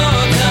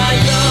dark. I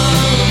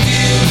love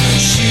you,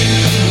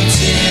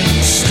 shooting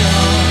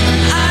star.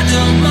 I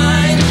don't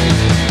mind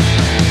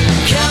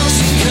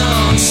counting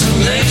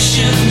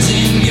constellations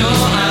in your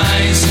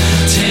eyes.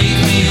 Take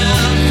me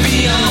up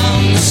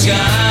beyond the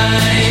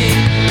sky,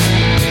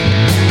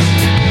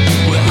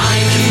 where I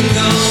can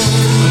go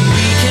and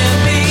we can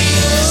be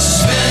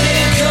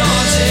suspended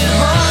chords in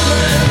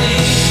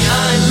harmony.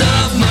 I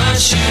love my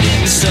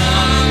shooting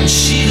star,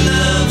 she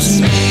loves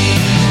me.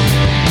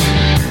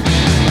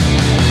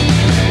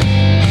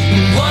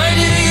 Why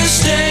do you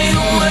stay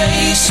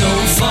away so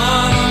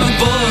far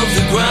above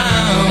the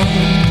ground?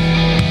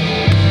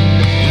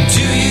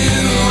 Do you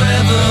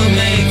ever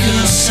make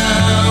a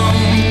sound?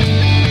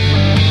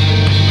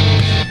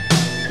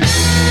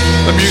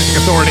 The Music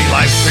Authority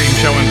live stream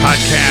show and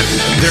podcast.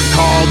 They're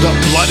called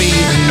Bloody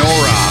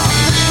Nora.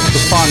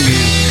 The song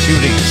is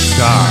Shooting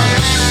Star.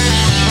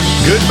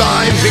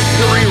 Goodbye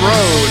Victory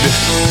Road.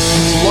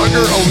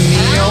 Slugger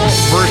O'Neill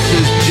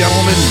versus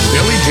Gentleman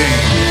Billy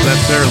James.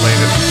 That's their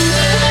latest.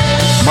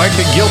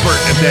 Micah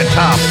Gilbert at that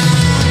top.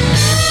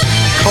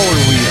 Color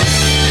Wheel.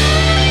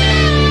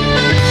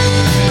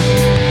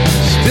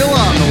 Still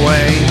on the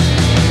way.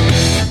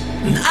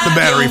 The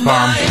Battery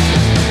Farm.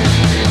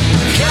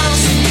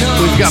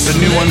 We've got the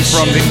new one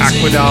from the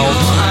Aquadolls,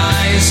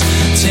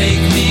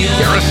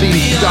 Kerosene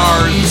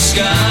Stars,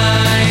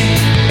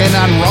 and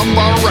on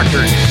Rumbar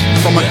Records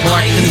from a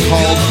collection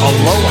called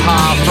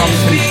Aloha from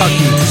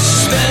Kentucky,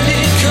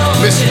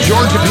 Miss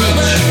Georgia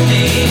Peach.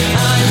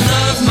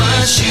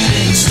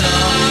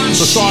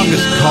 The song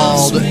is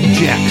called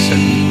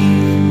Jackson.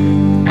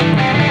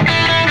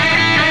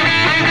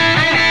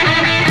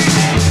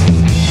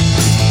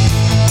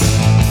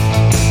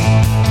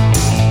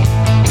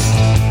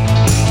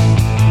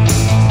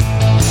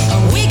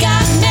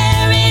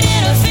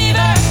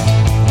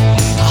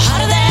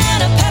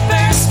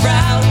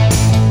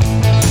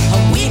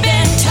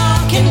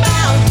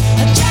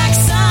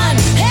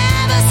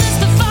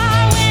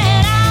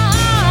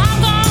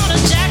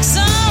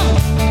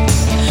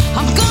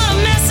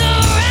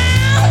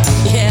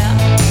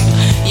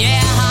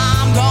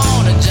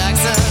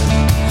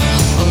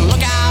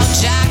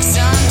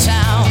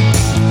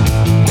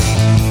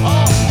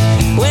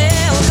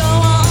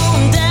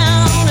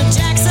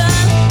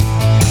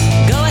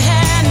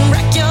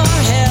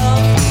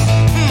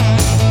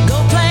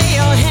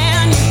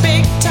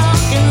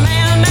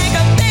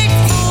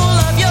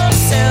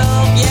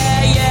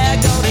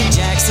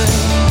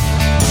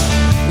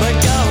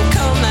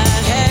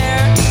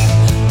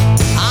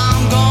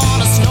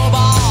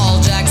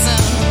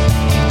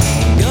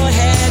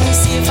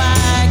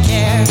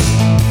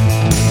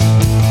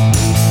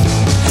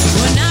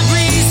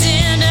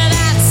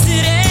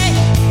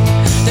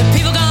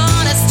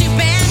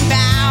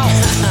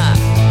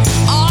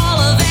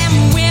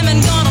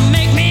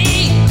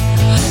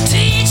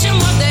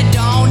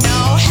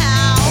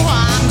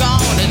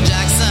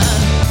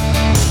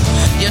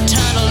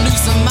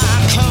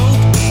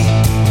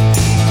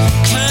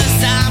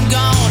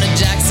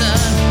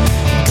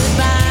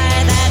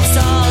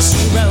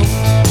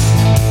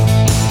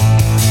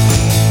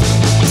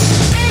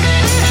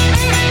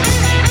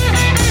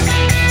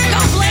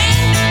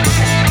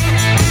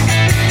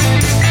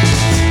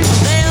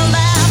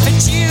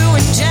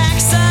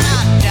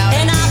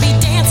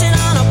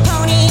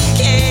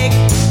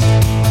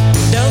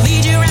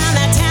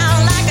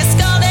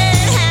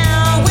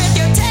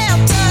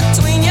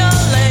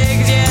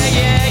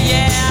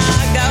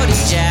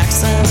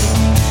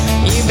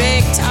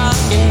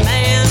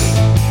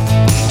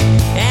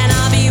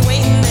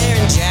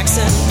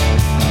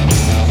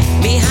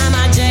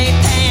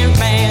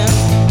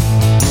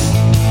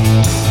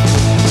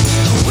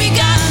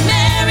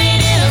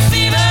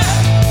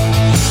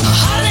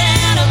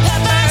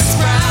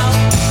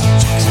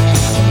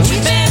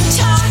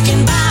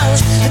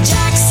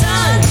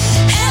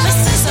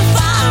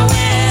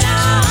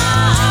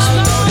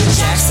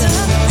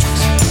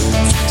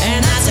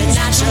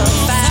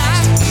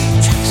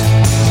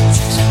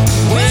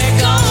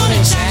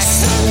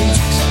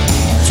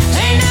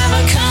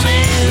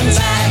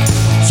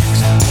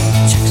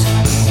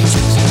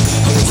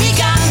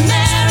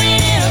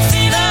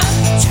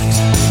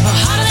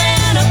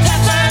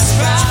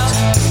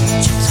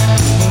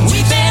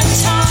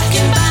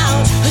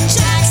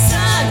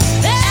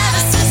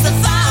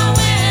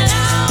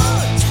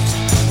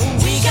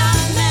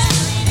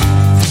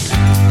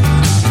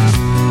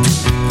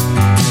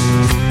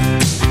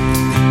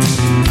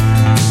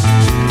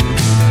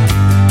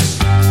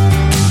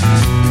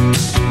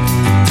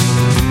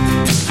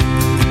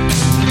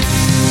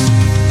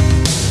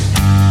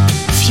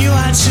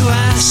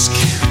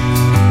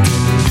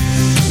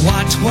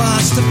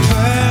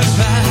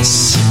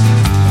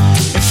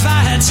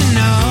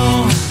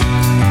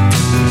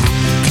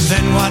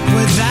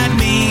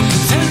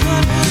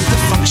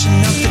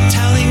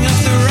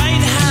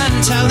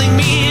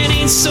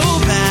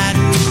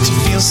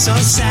 so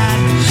sad.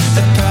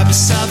 The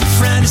purpose of a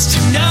friend is to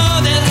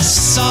know that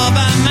this all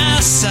by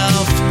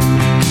myself.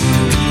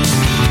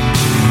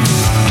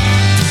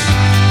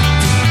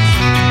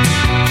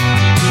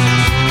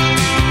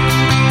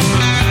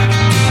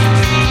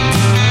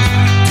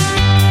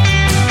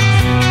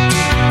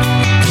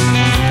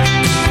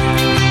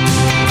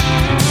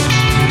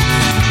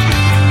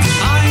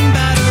 I'm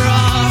better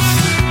off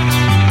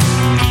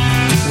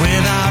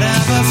without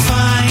ever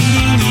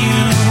finding you.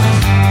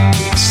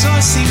 So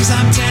it seems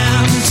I'm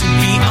down to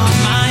be on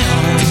my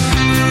own.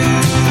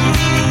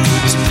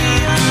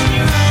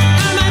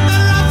 Am I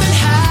better off in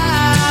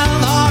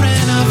hell or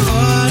in a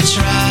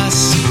fortress?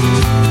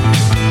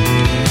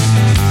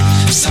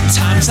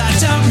 Sometimes I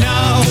don't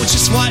know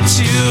just what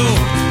to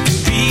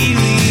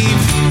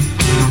believe.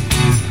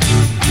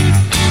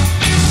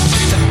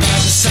 The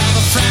purpose of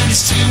a friend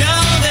is to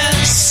know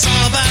this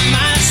all by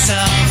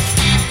myself.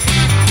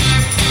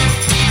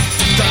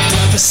 The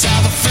purpose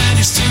of a friend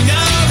is to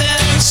know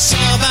this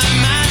all by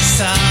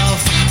myself.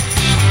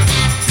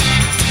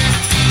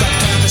 The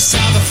purpose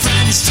of a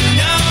friend is to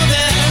know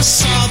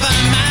this all by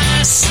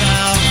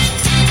myself.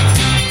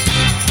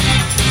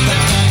 The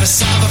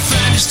purpose of a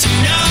friend is to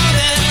know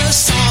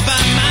this all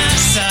by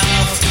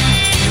myself.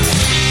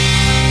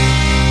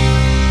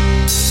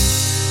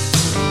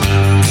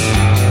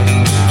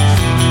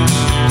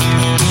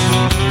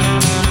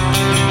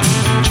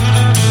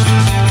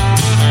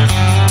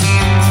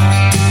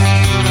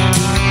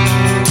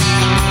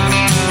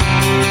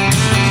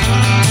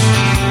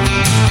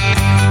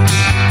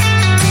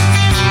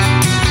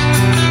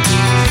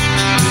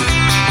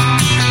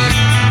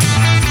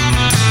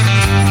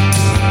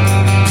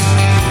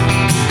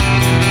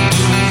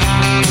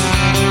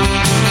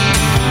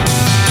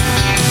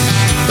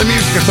 The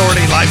Music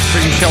Authority live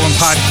stream show and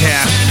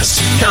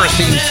podcast.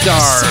 Kerosene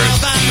Stars.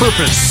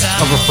 Purpose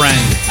of a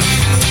Friend.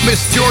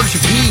 Miss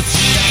Georgia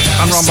Peach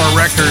on Rumbar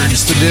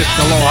Records. The disc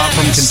Aloha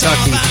from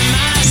Kentucky.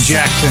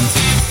 Jackson.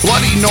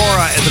 Bloody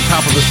Nora at the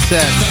top of the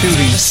set.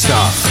 Shooting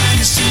Stuff.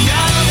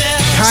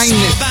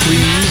 Kindness,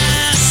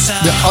 please.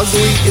 The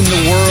ugly in the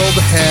world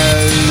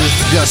has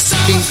just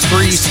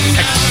increased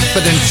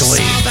exponentially.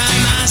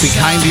 Be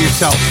kind to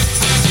yourself.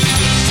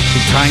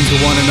 Be kind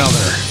to one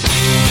another.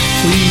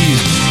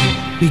 Please.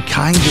 Be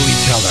kind to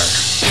each other.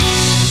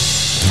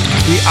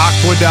 The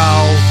Aqua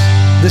Dolls.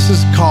 This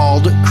is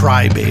called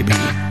Cry Baby.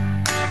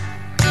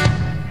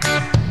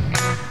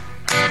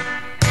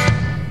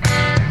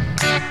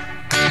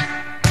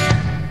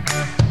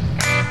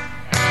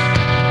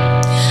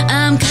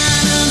 I'm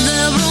kind of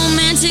the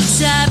romantic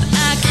type.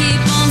 I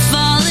keep on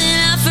falling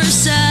at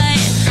first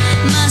sight.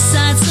 My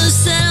sights are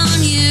set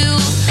on you.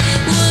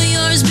 Will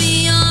yours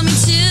be on me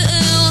too?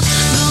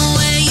 The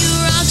way you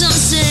rocked on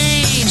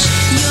stage,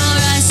 your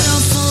eyes so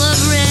full of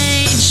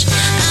rage.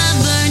 I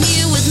burn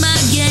you with my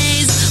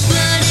gaze,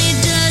 but it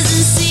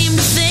doesn't seem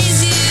to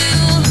faze you.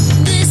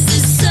 This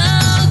is so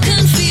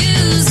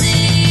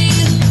confusing.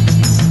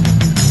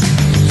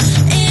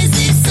 Is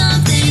it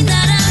something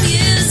that I'm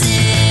using?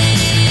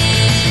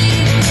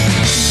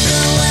 The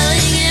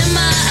welling in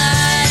my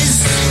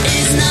eyes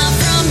is not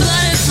from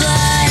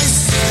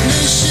butterflies.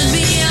 This should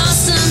be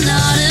awesome,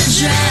 not a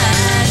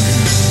drag.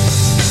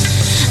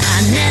 I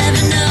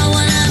never know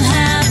when I'm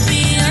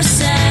happy or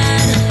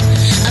sad.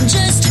 I'm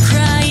just a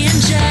crying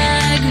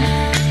jag.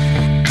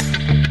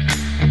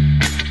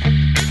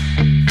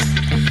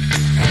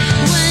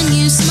 When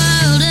you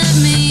smiled at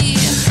me,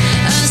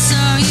 I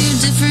saw you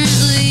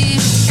differently.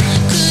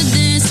 Could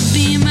this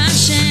be my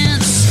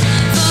chance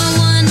for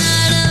one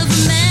night of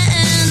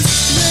romance?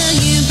 Will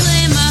you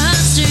play my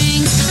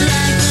heartstrings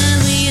like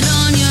the lead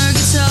on your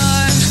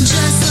guitar?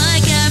 Just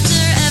like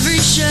after every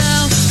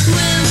show,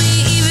 will we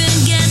even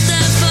get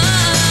that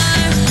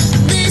far?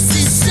 This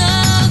is so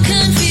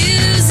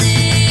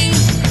confusing.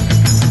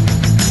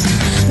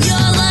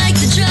 You're like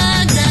the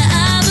drug that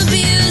I'm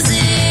abusing.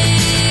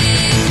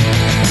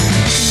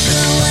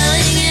 The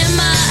welling in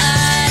my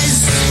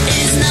eyes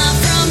is not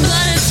from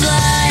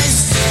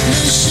butterflies.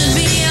 This should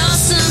be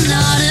awesome,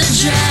 not a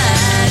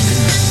drag.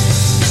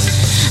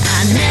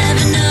 I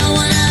never know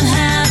when I'm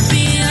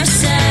happy or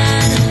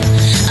sad.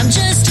 I'm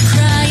just a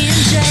crying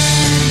jag.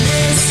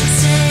 This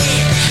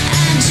day,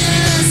 I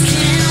just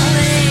can't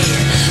wait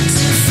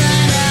to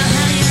find out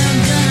how you're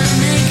gonna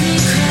make me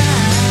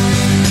cry.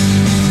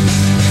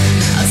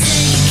 I'll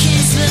take a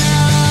kiss, but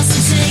I'll also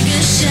take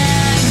a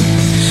shag.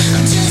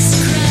 I'm just a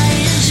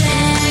crying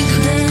jag.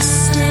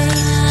 This day,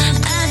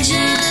 I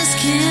just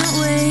can't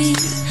wait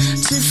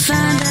to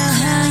find out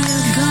how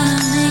you're gonna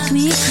make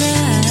me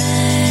cry.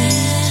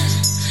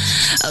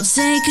 I'll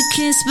take a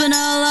kiss, but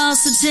I'll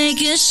also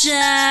take a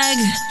shag.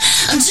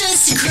 I'm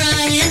just a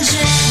crying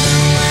jag. The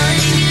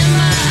welling in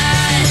my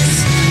eyes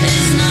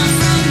is not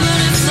from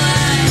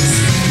butterflies.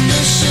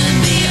 This should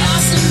be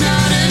awesome,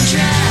 not a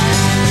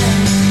drag.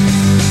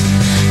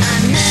 I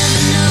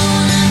never know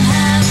when I'm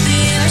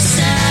happy or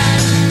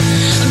sad.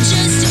 I'm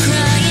just a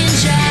crying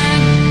jag.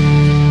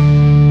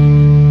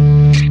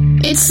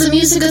 It's the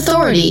Music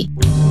Authority.